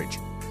 on average,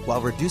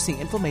 while reducing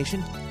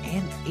inflammation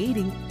and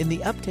aiding in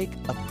the uptake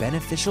of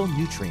beneficial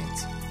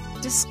nutrients.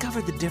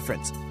 Discover the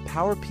difference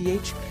Power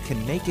pH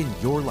can make in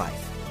your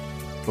life.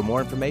 For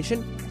more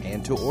information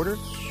and to order,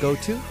 go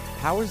to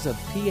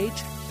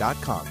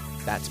powersofph.com.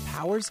 That's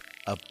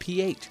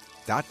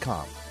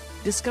powersofph.com.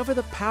 Discover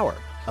the power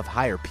of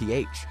higher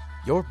pH.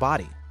 Your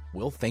body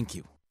will thank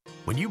you.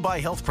 When you buy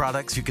health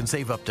products, you can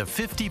save up to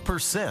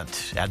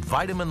 50% at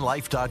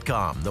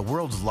VitaminLife.com, the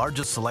world's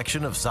largest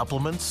selection of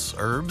supplements,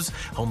 herbs,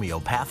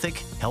 homeopathic,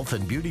 health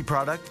and beauty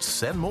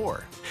products, and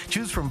more.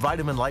 Choose from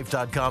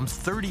VitaminLife.com's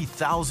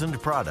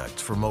 30,000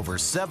 products from over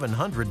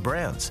 700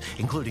 brands,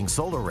 including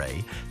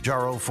Solaray,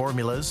 Jarrow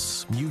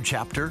Formulas, New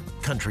Chapter,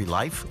 Country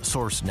Life,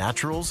 Source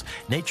Naturals,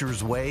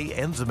 Nature's Way,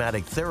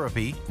 Enzymatic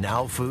Therapy,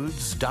 Now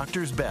Foods,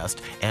 Doctor's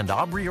Best, and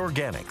Aubrey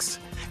Organics.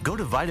 Go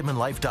to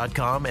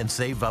VitaminLife.com and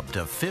save up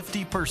to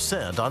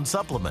 50% on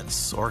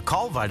supplements, or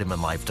call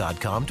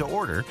VitaminLife.com to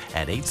order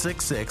at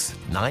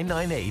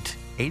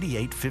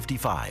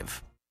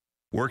 866-998-8855.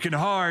 Working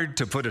hard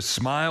to put a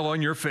smile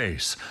on your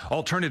face.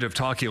 Alternative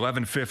Talk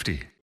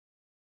 1150.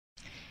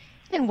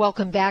 And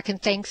welcome back,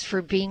 and thanks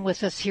for being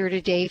with us here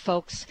today,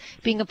 folks,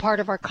 being a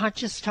part of our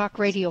Conscious Talk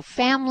Radio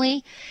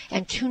family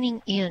and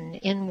tuning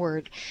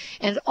inward.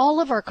 And all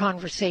of our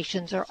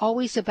conversations are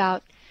always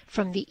about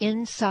from the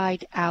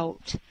inside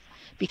out,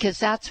 because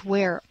that's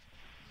where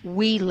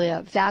we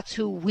live. That's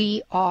who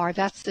we are.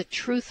 That's the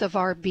truth of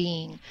our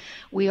being.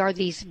 We are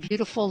these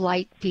beautiful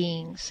light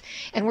beings.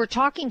 And we're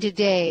talking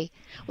today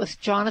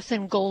with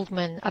Jonathan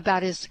Goldman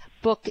about his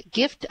book,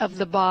 Gift of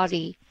the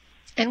Body.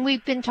 And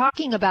we've been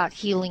talking about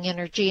healing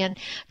energy. And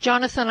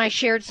Jonathan, I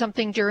shared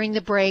something during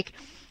the break.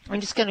 I'm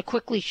just going to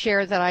quickly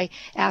share that I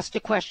asked a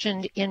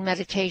question in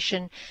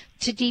meditation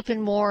to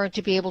deepen more,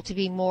 to be able to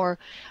be more,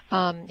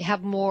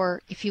 have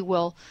more, if you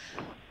will,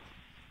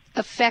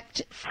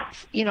 effect,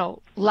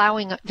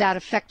 allowing that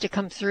effect to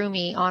come through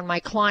me on my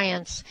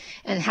clients,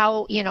 and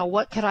how,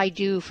 what could I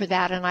do for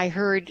that? And I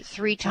heard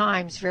 3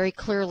 times very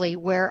clearly,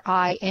 where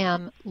I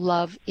am,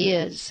 love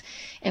is.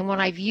 And when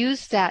I've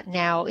used that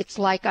now, it's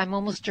like I'm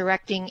almost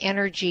directing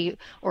energy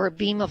or a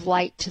beam of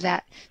light to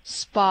that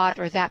spot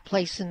or that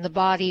place in the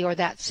body or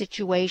that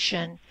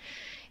situation.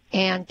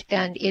 And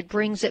it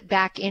brings it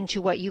back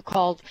into what you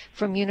called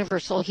from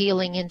universal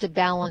healing into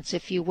balance,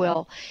 if you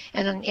will.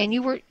 And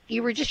you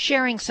were just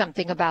sharing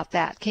something about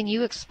that. Can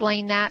you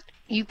explain that?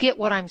 You get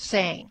what I'm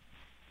saying?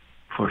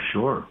 For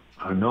sure.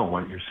 I know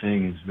what you're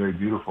saying is very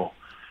beautiful.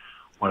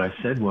 What I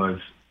said was,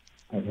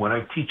 what I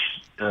teach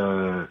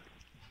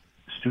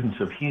students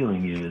of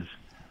healing is,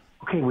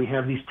 okay, we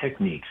have these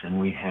techniques and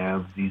we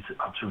have these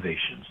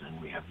observations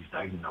and we have these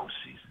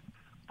diagnoses.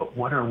 But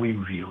what are we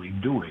really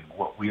doing?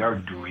 What we are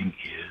doing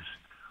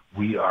is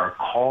we are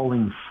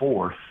calling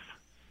forth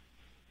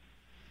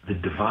the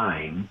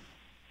divine,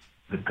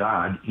 the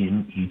God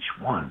in each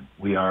one.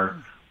 We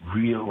are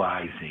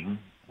realizing,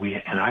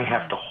 and I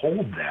have to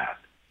hold that.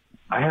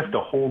 I have to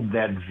hold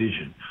that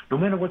vision, no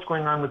matter what's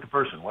going on with the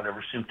person,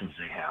 whatever symptoms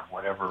they have,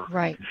 whatever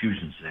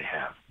confusions they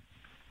have.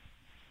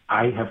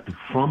 I have to,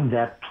 from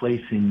that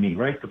place in me,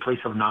 right, the place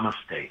of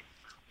namaste,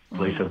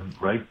 place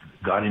of, right,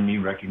 God in me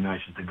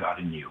recognizes the God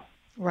in you.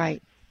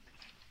 Right.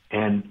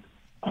 And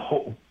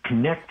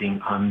connecting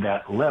on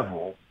that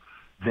level,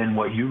 then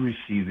what you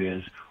receive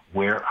is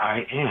where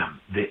I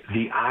am.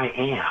 The I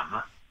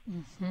am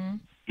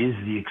is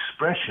the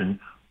expression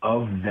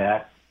of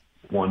that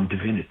one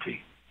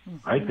divinity,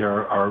 right?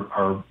 There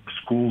are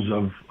schools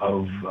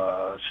of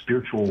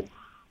spiritual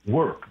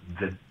work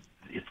that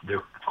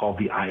they're called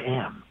the I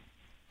am.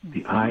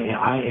 The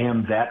I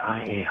am that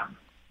I am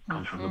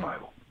comes from the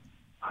Bible.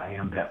 I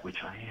am that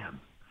which I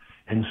am.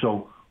 And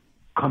so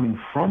coming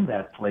from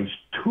that place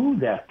to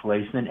that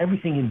place, then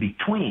everything in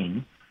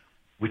between,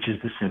 which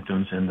is the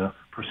symptoms and the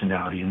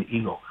personality and the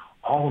ego,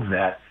 all of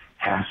that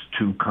has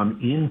to come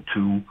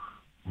into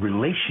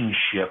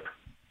relationship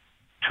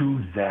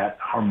to that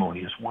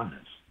harmonious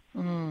oneness.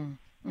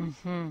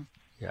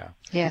 Yeah.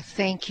 Yes,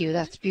 thank you.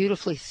 That's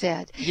beautifully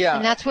said. Yeah.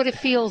 And that's what it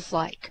feels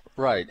like.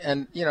 Right.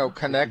 And,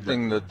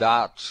 connecting the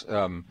dots,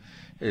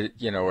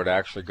 it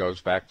actually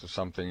goes back to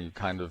something you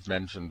kind of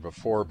mentioned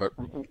before, but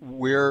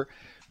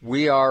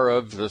we are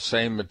of the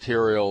same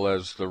material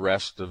as the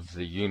rest of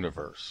the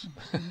universe.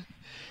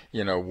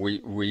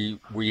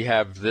 We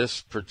have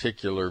this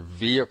particular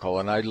vehicle,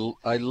 and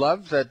I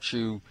love that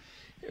you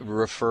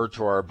refer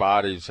to our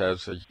bodies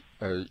as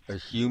a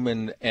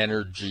human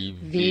energy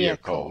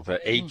vehicle, the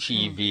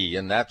HEV,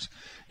 and that's,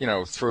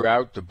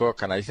 throughout the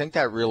book. And I think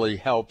that really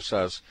helps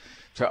us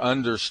to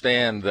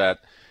understand that,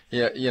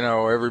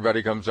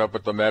 everybody comes up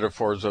with the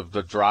metaphors of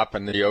the drop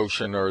in the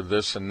ocean or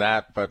this and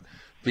that, but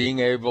being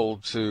able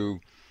to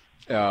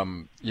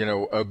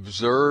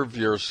observe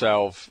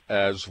yourself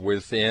as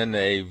within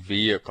a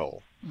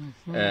vehicle,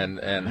 and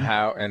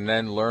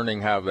then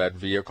learning how that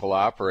vehicle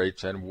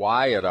operates and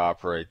why it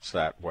operates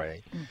that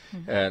way,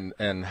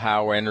 and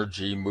how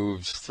energy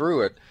moves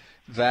through it.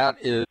 That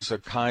is a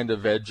kind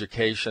of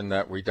education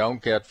that we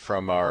don't get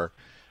from our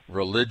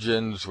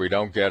religions, we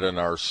don't get in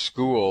our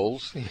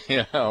schools,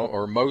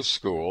 or most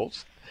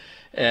schools,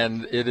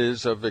 and it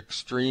is of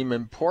extreme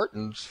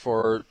importance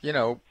for,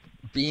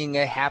 being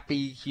a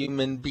happy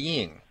human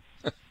being.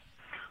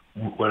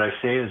 What I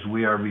say is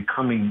we are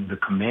becoming the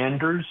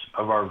commanders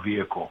of our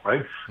vehicle,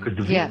 right? Because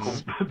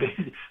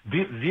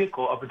the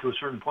vehicle up until a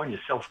certain point is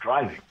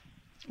self-driving.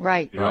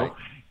 Right.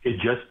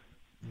 It just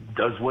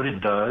does what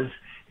it does,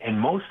 and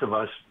most of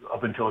us,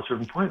 up until a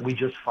certain point, we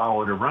just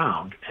follow it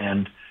around,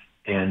 and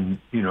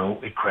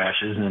it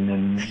crashes, and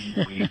then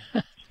we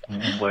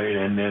wait,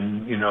 and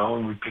then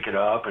we pick it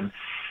up,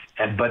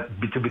 but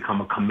to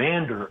become a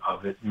commander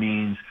of it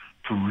means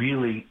to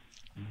really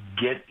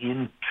get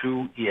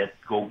into it,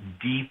 go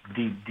deep,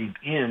 deep, deep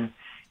in,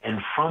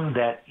 and from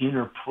that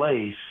inner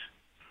place,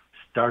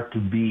 start to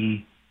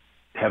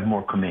have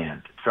more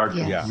command. Start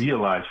to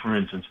realize, for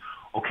instance,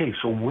 okay,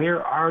 so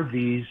where are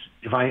these?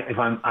 If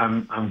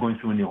I'm going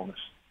through an illness,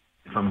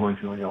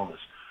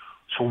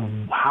 so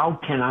how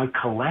can I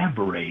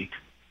collaborate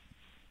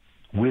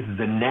with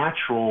the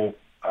natural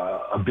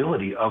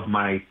ability of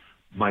my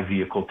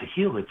vehicle to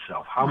heal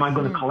itself? How am I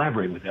going to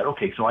collaborate with that?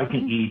 Okay, so I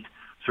can eat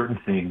certain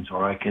things,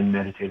 or I can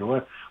meditate, or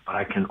whatever, but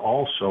I can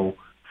also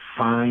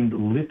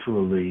find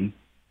literally.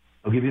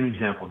 I'll give you an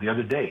example. The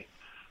other day,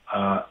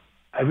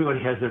 everybody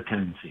has their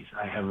tendencies.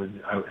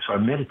 So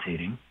I'm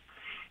meditating,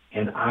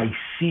 and I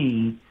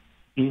see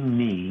in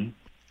me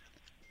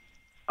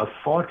a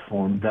thought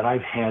form that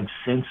I've had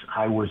since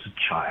I was a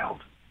child.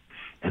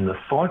 And the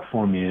thought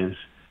form is,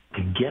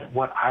 to get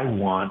what I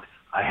want,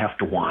 I have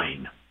to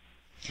whine.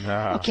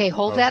 Okay,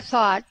 hold that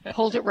thought.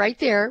 Hold it right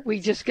there.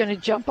 We're just going to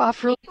jump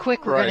off really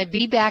quick. We're going to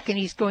be back, and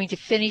he's going to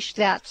finish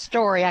that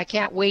story. I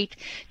can't wait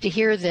to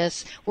hear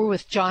this. We're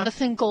with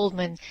Jonathan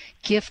Goldman.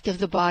 Gift of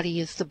the Body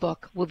is the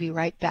book. We'll be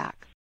right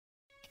back.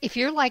 If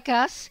you're like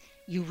us,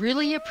 you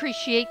really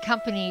appreciate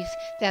companies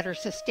that are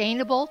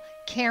sustainable,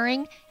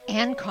 caring,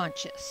 and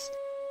conscious.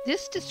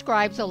 This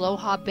describes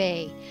Aloha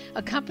Bay,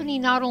 a company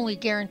not only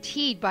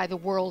guaranteed by the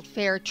World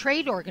Fair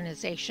Trade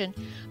Organization,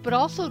 but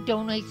also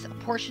donates a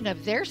portion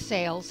of their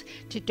sales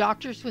to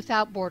Doctors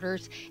Without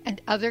Borders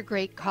and other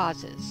great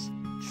causes.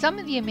 Some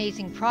of the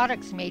amazing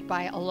products made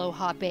by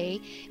Aloha Bay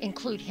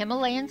include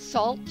Himalayan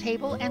salt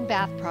table and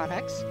bath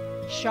products,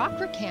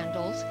 chakra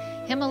candles,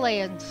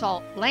 Himalayan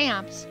salt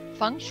lamps,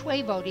 feng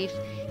shui votives,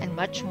 and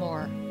much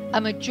more. A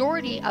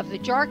majority of the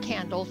jar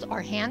candles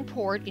are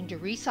hand-poured into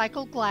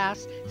recycled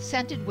glass,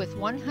 scented with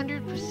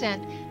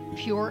 100%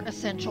 pure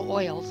essential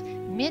oils,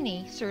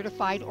 many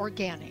certified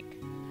organic.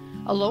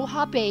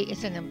 Aloha Bay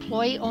is an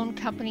employee-owned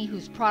company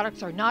whose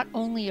products are not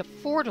only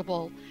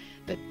affordable,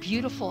 but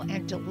beautiful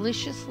and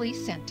deliciously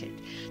scented.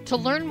 To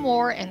learn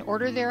more and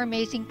order their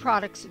amazing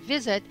products,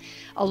 visit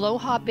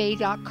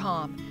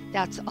alohabay.com.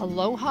 That's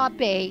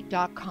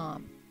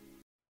alohabay.com.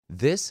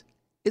 This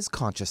is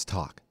Conscious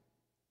Talk,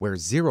 where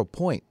 0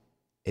 point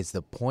is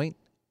the point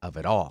of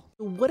it all.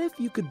 What if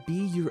you could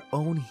be your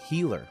own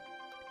healer?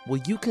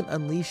 Well, you can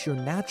unleash your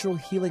natural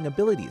healing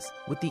abilities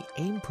with the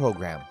AIM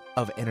program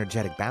of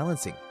energetic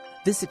balancing.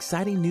 This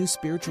exciting new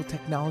spiritual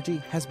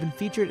technology has been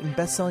featured in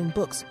best-selling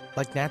books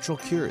like Natural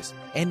Cures,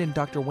 and in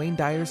Dr. Wayne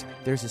Dyer's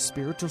There's a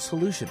Spiritual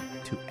Solution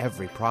to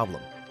Every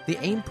Problem. The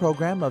AIM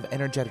program of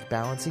energetic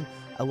balancing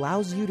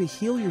allows you to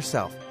heal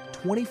yourself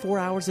 24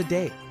 hours a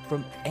day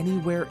from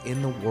anywhere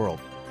in the world.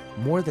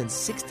 More than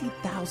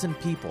 60,000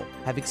 people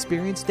have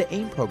experienced the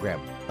AIM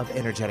program of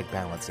energetic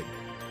balancing.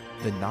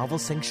 The novel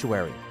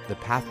Sanctuary, The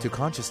Path to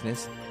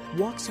Consciousness,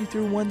 walks you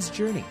through one's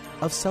journey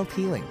of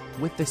self-healing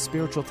with this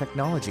spiritual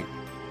technology.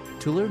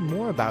 To learn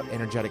more about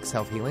energetic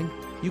self-healing,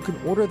 you can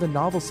order the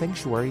novel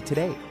Sanctuary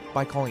today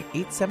by calling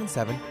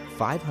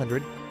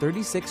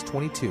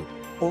 877-500-3622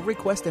 or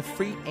request a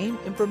free AIM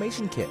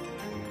information kit.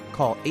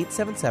 Call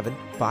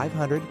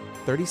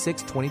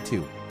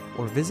 877-500-3622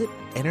 or visit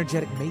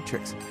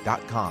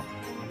energeticmatrix.com.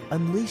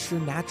 Unleash your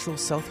natural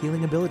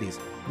self-healing abilities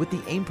with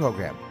the AIM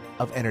program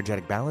of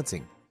energetic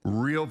balancing.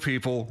 Real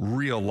people,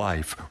 real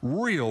life,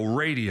 real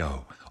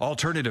radio.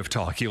 Alternative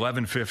Talk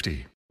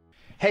 1150.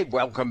 Hey,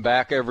 welcome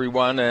back,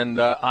 everyone.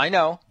 And I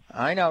know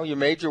you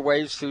made your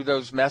ways through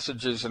those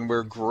messages, and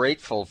we're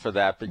grateful for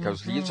that,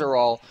 because these are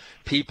all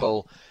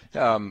people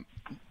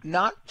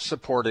not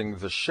supporting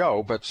the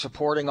show, but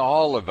supporting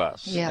all of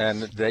us. Yes.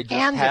 And they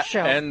just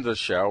and the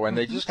show, and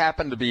they just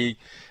happen to be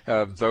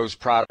those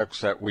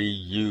products that we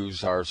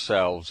use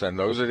ourselves, and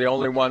those are the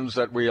only ones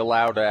that we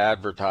allow to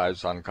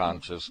advertise on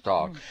Conscious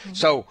Talk.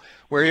 So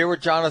we're here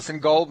with Jonathan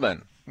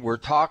Goldman. We're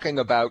talking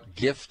about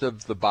Gift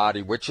of the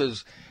Body, which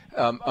is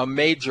a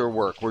major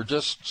work. We're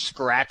just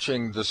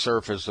scratching the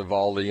surface of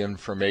all the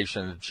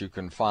information that you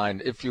can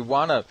find. If you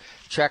want to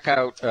check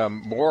out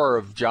more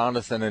of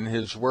Jonathan and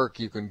his work,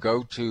 you can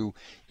go to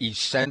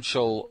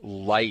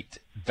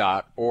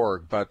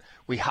essentiallight.org. But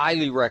we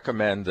highly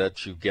recommend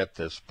that you get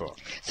this book.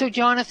 So,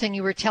 Jonathan,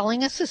 you were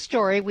telling us a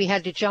story. We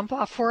had to jump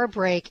off for a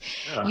break.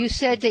 Yeah. You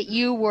said that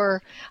you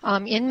were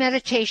in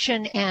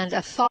meditation and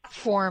a thought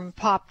form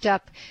popped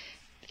up.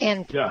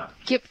 And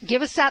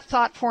give us that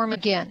thought form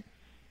again.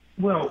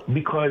 Well,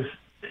 because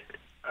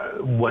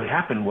what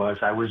happened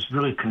was I was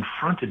really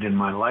confronted in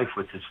my life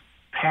with this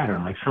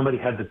pattern. Like, somebody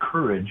had the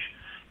courage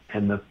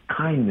and the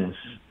kindness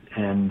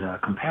and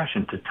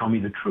compassion to tell me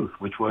the truth,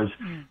 which was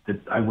that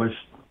I was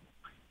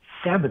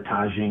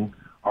sabotaging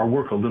our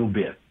work a little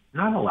bit.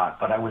 Not a lot,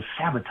 but I was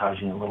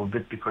sabotaging a little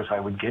bit, because I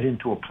would get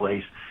into a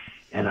place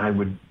and I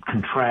would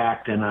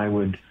contract and I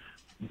would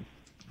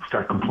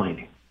start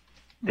complaining.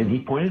 And he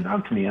pointed it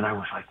out to me, and I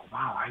was like,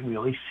 wow, I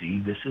really see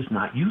this is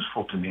not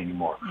useful to me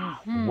anymore.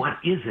 What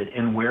is it,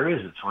 and where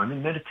is it? So I'm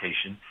in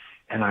meditation,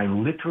 and I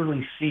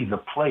literally see the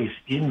place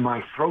in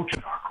my throat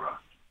chakra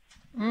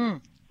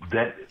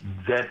that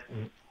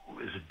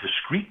is a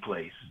discrete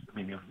place. I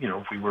mean,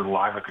 if we were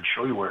live, I could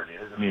show you where it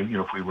is. I mean,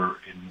 if we were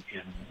in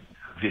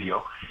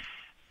video,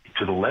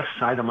 to the left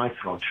side of my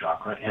throat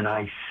chakra, and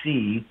I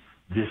see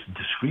this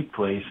discrete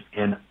place,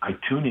 and I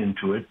tune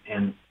into it,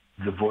 and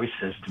the voice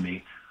says to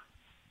me,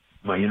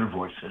 my inner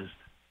voice says,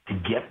 to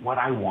get what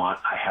I want,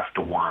 I have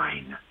to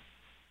whine,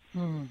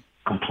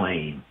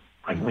 complain,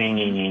 like,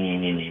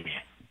 and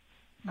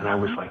I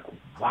was like,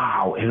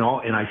 wow.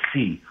 And I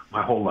see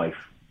my whole life.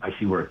 I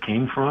see where it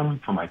came from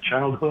my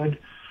childhood.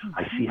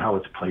 I see how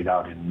it's played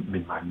out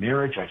in my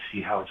marriage. I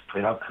see how it's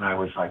played out. And I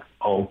was like,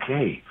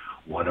 okay,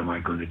 what am I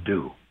going to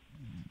do?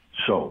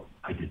 So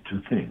I did two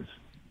things.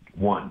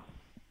 One,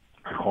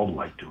 I called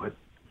light to it.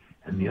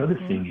 And the other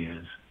thing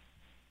is,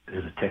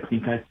 there's a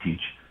technique I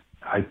teach.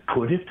 I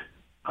put it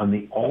on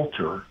the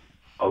altar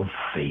of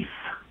faith.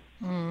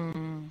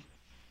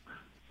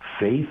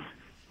 Faith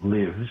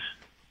lives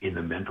in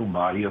the mental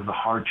body of the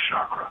heart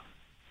chakra,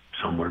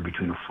 somewhere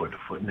between a foot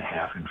and a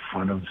half in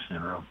front of the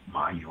center of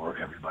your,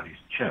 everybody's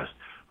chest.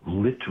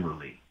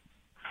 Literally,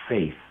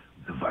 faith,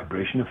 the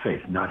vibration of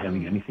faith, not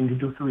having anything to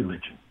do with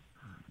religion.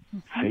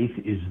 Faith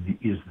is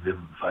the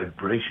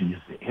vibration,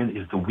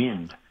 is the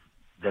wind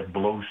that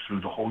blows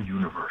through the whole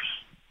universe.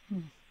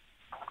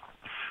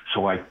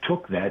 So I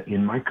took that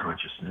in my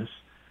consciousness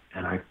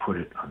and I put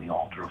it on the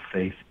altar of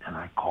faith and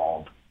I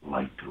called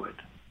light to it.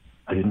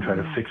 I didn't try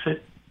to fix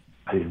it.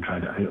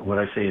 What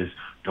I say is,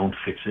 don't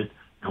fix it,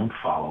 don't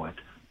follow it,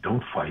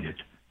 don't fight it,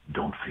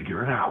 don't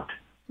figure it out.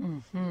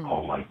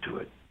 Call light to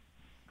it.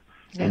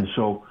 Yeah. And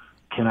so,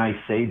 can I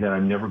say that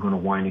I'm never going to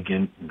whine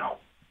again? No,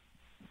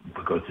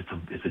 because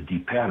it's a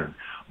deep pattern.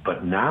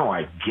 But now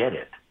I get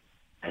it,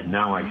 and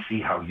now I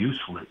see how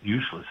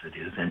useless it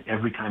is. And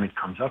every time it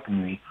comes up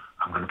in me,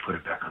 I'm going to put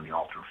it back on the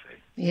altar of faith.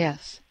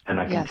 Yes. And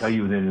I can tell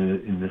you that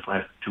in this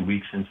last 2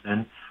 weeks since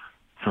then,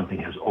 something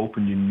has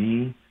opened in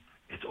me.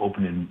 It's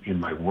open in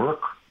my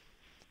work.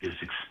 It's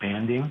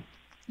expanding.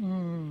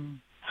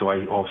 So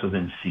I also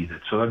then see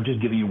that. So I'm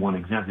just giving you one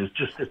example. There's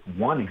just this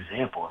one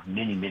example of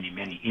many, many,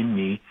 many in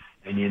me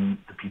and in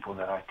the people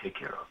that I take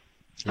care of.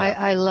 Yeah.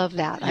 I love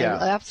that. Yeah.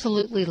 I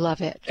absolutely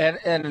love it.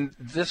 And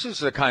this is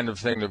the kind of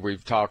thing that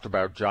we've talked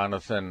about,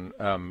 Jonathan.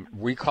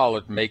 We call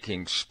it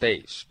making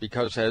space,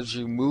 because as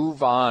you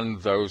move on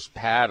those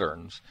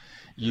patterns,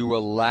 you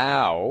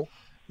allow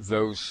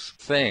those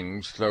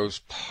things, those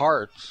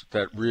parts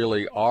that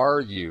really are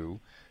you,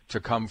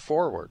 to come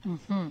forward.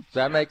 Does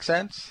that make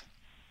sense?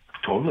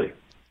 Totally.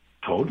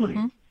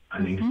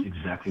 I think it's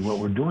exactly what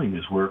we're doing.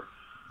 Is we're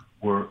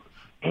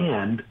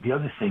and the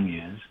other thing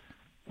is,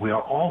 we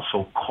are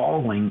also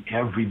calling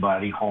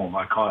everybody home.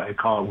 I call it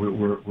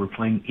we're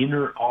playing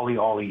inner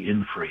Ollie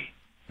in free.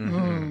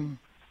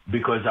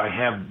 Because I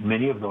have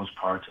many of those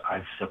parts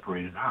I've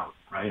separated out,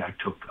 right? I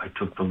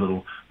took the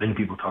little, many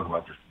people talk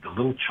about this, the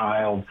little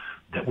child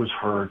that was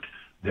hurt,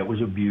 that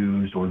was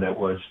abused, or that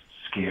was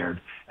scared,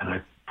 and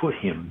I put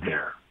him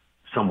there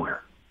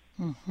somewhere.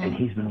 And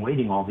he's been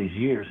waiting all these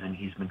years, and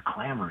he's been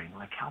clamoring,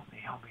 like, help me.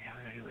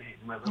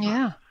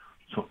 Yeah.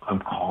 So I'm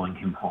calling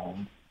him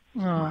home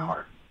in my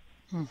heart.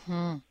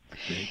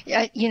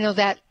 Yeah, you know,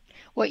 that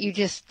what you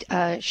just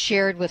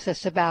shared with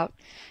us about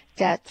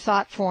that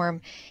thought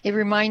form, it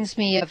reminds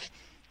me of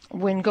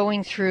when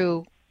going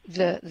through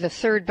the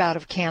third bout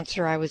of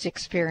cancer I was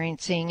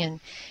experiencing,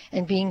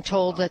 and being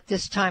told that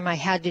this time I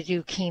had to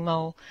do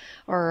chemo,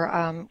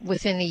 or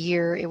within a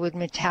year it would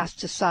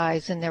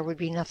metastasize and there would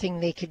be nothing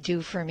they could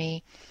do for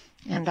me.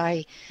 And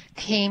I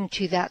came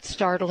to that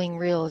startling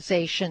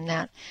realization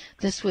that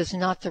this was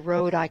not the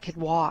road I could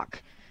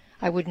walk.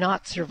 I would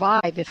not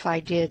survive if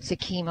I did the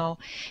chemo.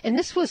 And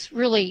this was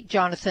really,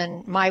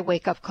 Jonathan, my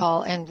wake-up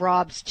call, and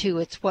Rob's too.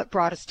 It's what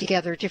brought us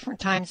together, different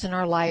times in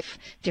our life,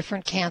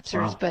 different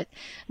cancers, but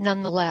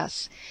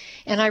nonetheless.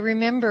 And I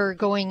remember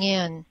going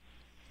in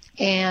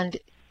and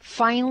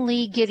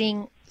finally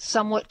getting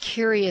somewhat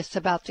curious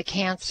about the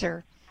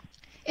cancer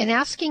and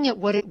asking it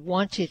what it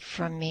wanted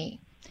from me.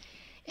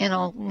 And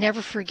I'll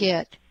never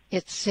forget,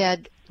 it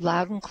said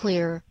loud and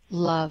clear,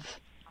 love.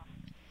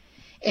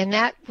 And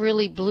that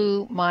really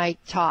blew my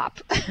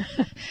top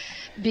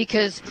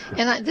because,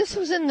 this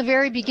was in the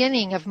very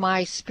beginning of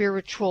my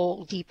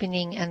spiritual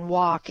deepening and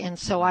walk. And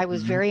so I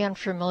was very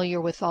unfamiliar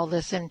with all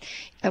this. And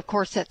of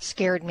course that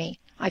scared me.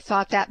 I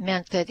thought that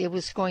meant that it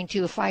was going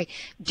to, if I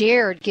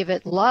dared give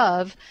it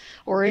love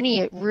or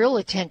any real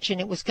attention,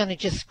 it was going to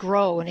just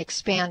grow and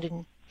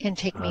expand and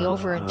take me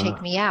over and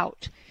take me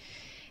out.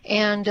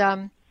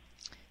 And,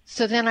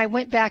 so then I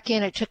went back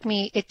in. It took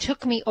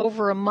me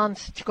over a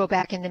month to go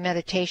back into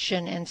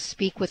meditation and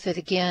speak with it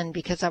again,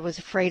 because I was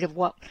afraid of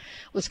what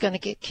was going to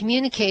get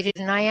communicated.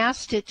 And I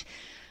asked it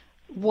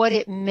what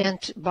it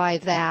meant by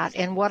that.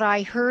 And what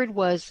I heard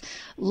was,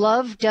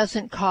 love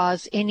doesn't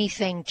cause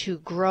anything to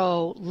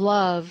grow.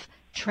 Love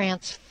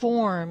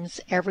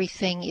transforms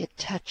everything it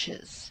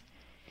touches.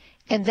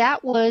 And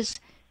that was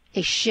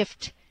a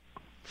shift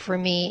for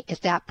me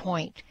at that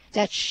point.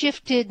 That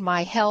shifted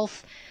my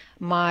health,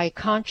 my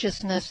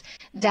consciousness,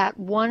 that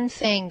one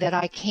thing that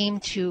I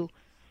came to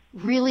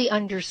really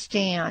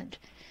understand,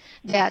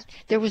 that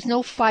there was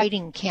no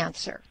fighting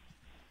cancer.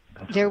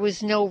 There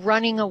was no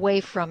running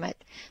away from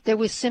it. There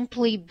was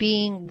simply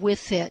being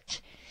with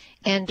it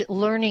and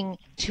learning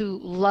to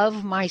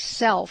love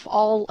myself,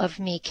 all of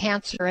me,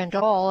 cancer and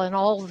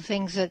all the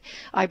things that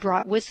I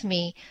brought with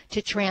me,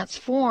 to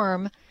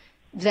transform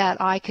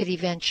that I could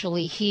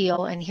eventually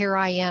heal. And here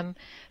I am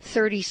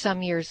 30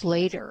 some years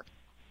later,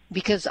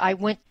 because I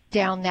went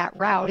down that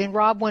route, and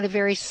Rob went a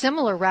very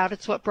similar route.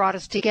 It's what brought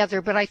us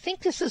together. But I think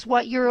this is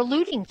what you're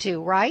alluding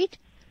to, right?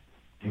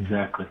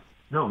 Exactly.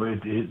 No,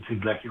 it's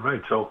exactly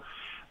right. So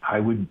I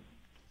would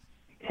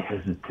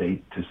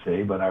hesitate to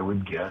say, but I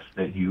would guess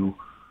that you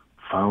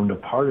found a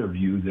part of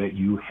you that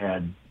you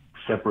had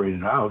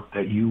separated out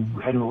that you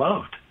hadn't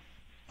loved.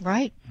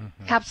 Right.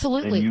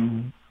 Absolutely.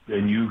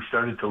 And you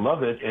started to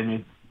love it,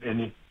 and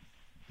it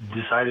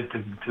decided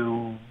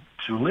to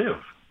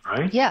live,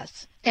 right?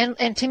 Yes.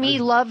 And to me,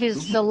 love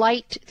is the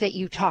light that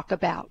you talk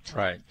about.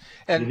 Right.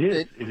 And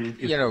it is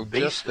you know,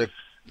 just to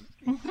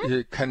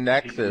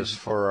connect this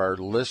for our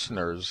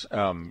listeners,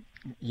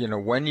 you know,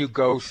 when you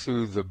go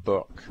through the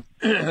book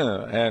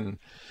and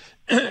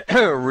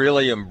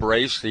really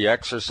embrace the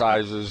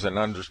exercises and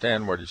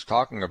understand what he's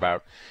talking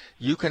about,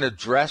 you can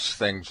address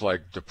things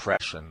like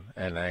depression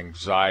and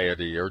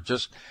anxiety, or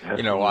just,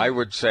 you know, I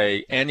would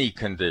say any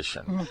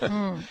condition.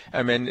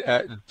 I mean,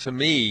 to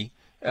me,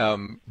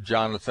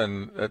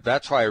 Jonathan,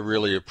 that's why I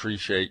really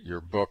appreciate your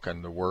book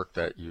and the work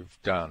that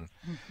you've done.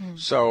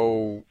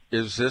 So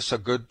is this a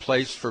good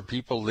place for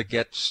people to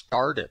get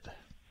started?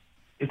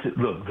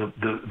 Look,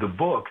 the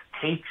book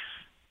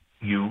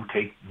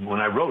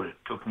when I wrote it,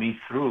 took me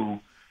through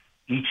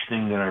each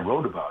thing that I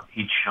wrote about,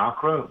 each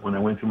chakra. When I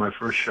went through my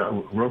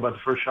wrote about the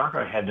first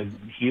chakra, I had to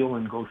heal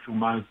and go through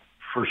my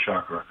first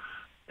chakra,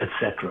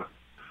 etc.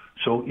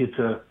 So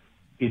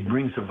it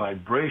brings a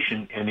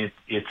vibration, and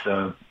it's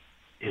a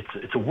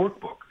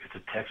workbook. It's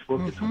a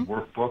textbook. It's a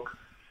workbook,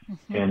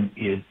 and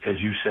it, as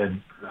you said,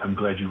 I'm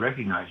glad you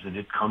recognized it.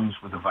 It comes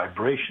with a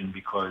vibration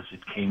because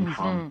it came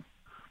from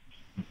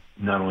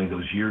not only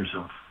those years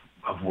of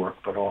work,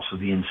 but also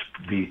the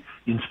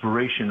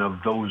inspiration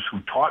of those who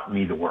taught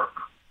me the work.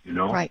 You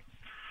know, right?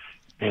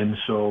 And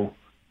so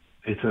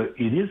it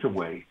is a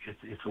way.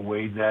 It's a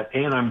way that,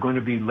 and I'm going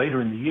to be later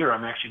in the year.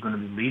 I'm actually going to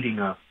be leading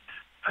an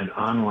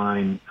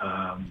online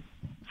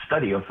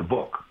study of the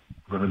book.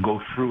 I'm going to go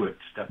through it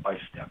step by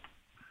step,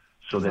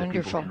 so that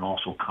Wonderful. people can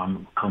also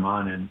come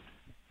on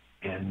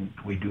and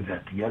we do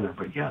that together.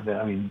 But yeah,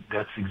 I mean,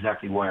 that's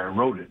exactly why I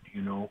wrote it.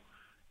 You know,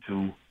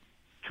 to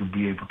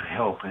be able to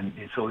help, and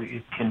so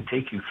it can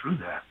take you through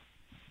that.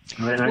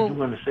 And I do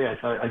want to say,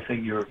 I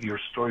think your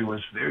story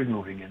was very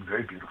moving and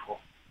very beautiful.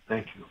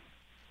 Thank you.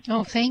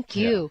 Oh, thank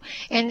you.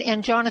 Yeah.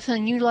 And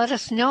Jonathan, you let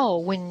us know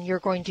when you're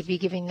going to be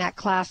giving that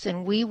class,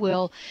 and we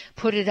will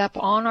put it up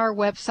on our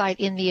website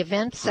in the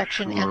events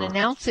section and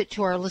announce it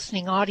to our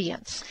listening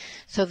audience,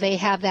 so they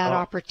have that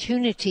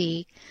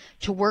opportunity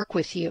to work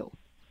with you.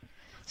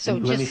 So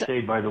let me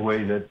say, by the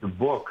way, that the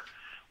book,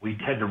 we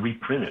had to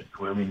reprint it.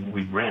 I mean,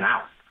 we ran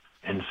out.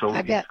 And so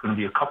it's going to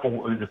be in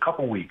a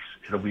couple weeks.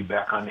 It'll be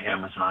back on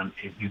Amazon.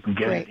 You can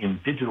get it in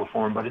digital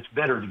form, but it's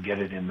better to get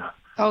it in the.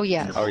 Oh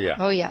yes.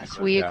 Oh yes.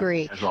 We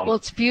agree. Well,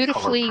 it's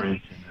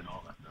beautifully.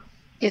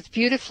 It's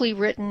beautifully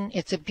written.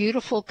 It's a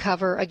beautiful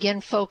cover. Again,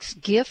 folks,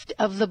 Gift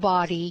of the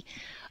Body,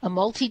 a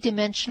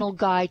multidimensional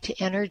guide to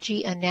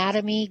energy,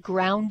 anatomy,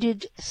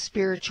 grounded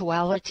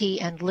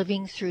spirituality, and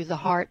living through the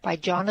heart, by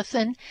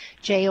Jonathan,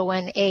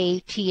 Jonathan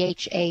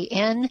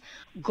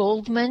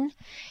Goldman,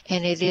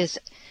 and it is.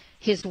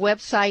 His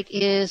website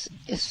is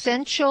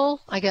Essential.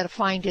 I got to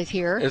find it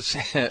here.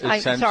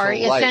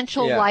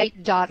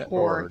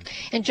 Essentiallight.org.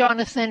 And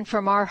Jonathan,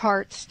 from our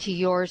hearts to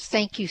yours,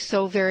 thank you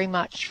so very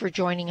much for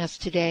joining us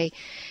today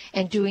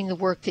and doing the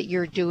work that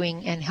you're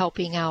doing and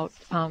helping out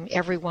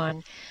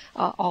everyone,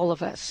 all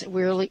of us.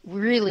 We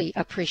really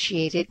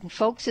appreciate it. And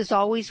folks, as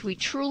always, we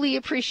truly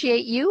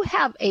appreciate you.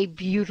 Have a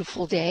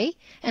beautiful day,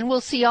 and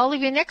we'll see all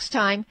of you next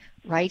time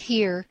right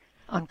here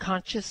on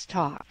Conscious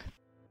Talk.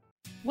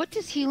 What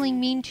does healing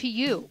mean to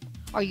you?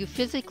 Are you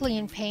physically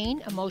in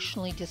pain,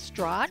 emotionally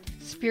distraught,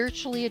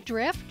 spiritually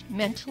adrift,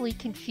 mentally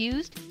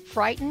confused,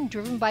 frightened,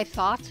 driven by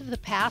thoughts of the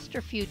past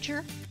or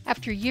future?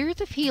 After years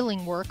of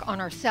healing work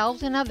on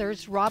ourselves and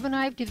others, Rob and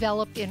I have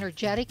developed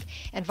energetic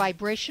and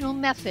vibrational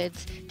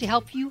methods to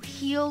help you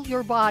heal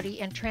your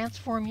body and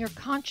transform your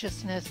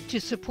consciousness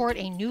to support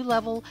a new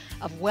level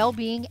of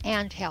well-being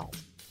and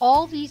health.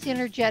 All these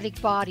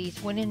energetic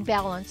bodies, when in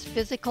balance,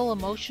 physical,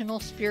 emotional,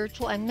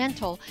 spiritual, and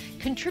mental,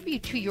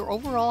 contribute to your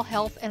overall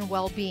health and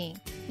well-being.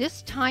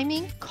 This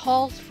timing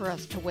calls for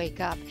us to wake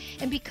up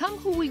and become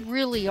who we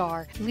really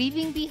are,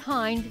 leaving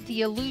behind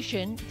the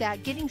illusion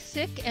that getting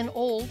sick and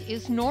old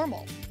is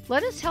normal.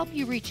 Let us help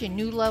you reach a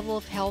new level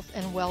of health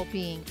and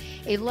well-being,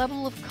 a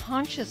level of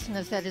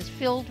consciousness that is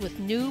filled with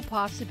new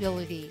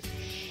possibilities.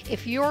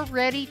 If you're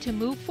ready to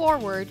move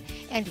forward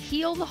and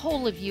heal the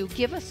whole of you,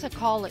 give us a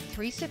call at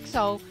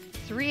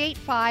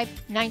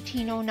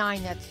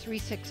 360-385-1909. That's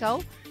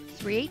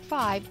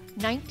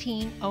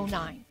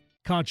 360-385-1909.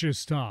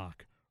 Conscious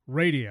Talk,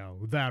 radio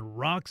that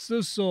rocks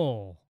the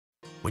soul.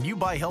 When you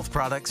buy health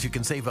products, you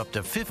can save up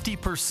to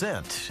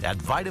 50% at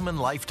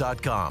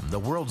VitaminLife.com, the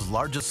world's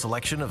largest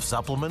selection of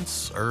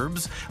supplements,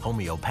 herbs,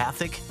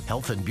 homeopathic,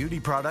 health and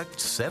beauty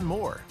products, and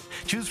more.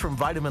 Choose from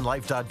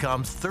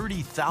VitaminLife.com's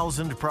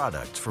 30,000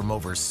 products from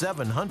over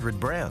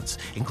 700 brands,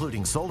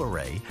 including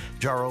Solaray,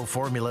 Jarrow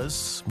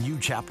Formulas, New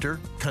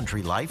Chapter,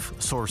 Country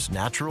Life, Source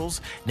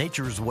Naturals,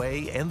 Nature's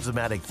Way,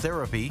 Enzymatic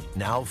Therapy,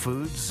 Now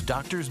Foods,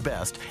 Doctor's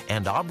Best,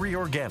 and Aubrey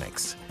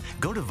Organics.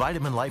 Go to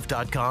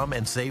VitaminLife.com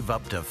and save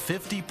up to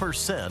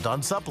 50%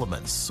 on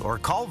supplements, or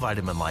call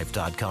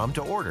VitaminLife.com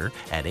to order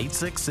at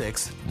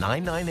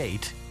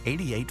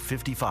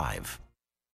 866-998-8855.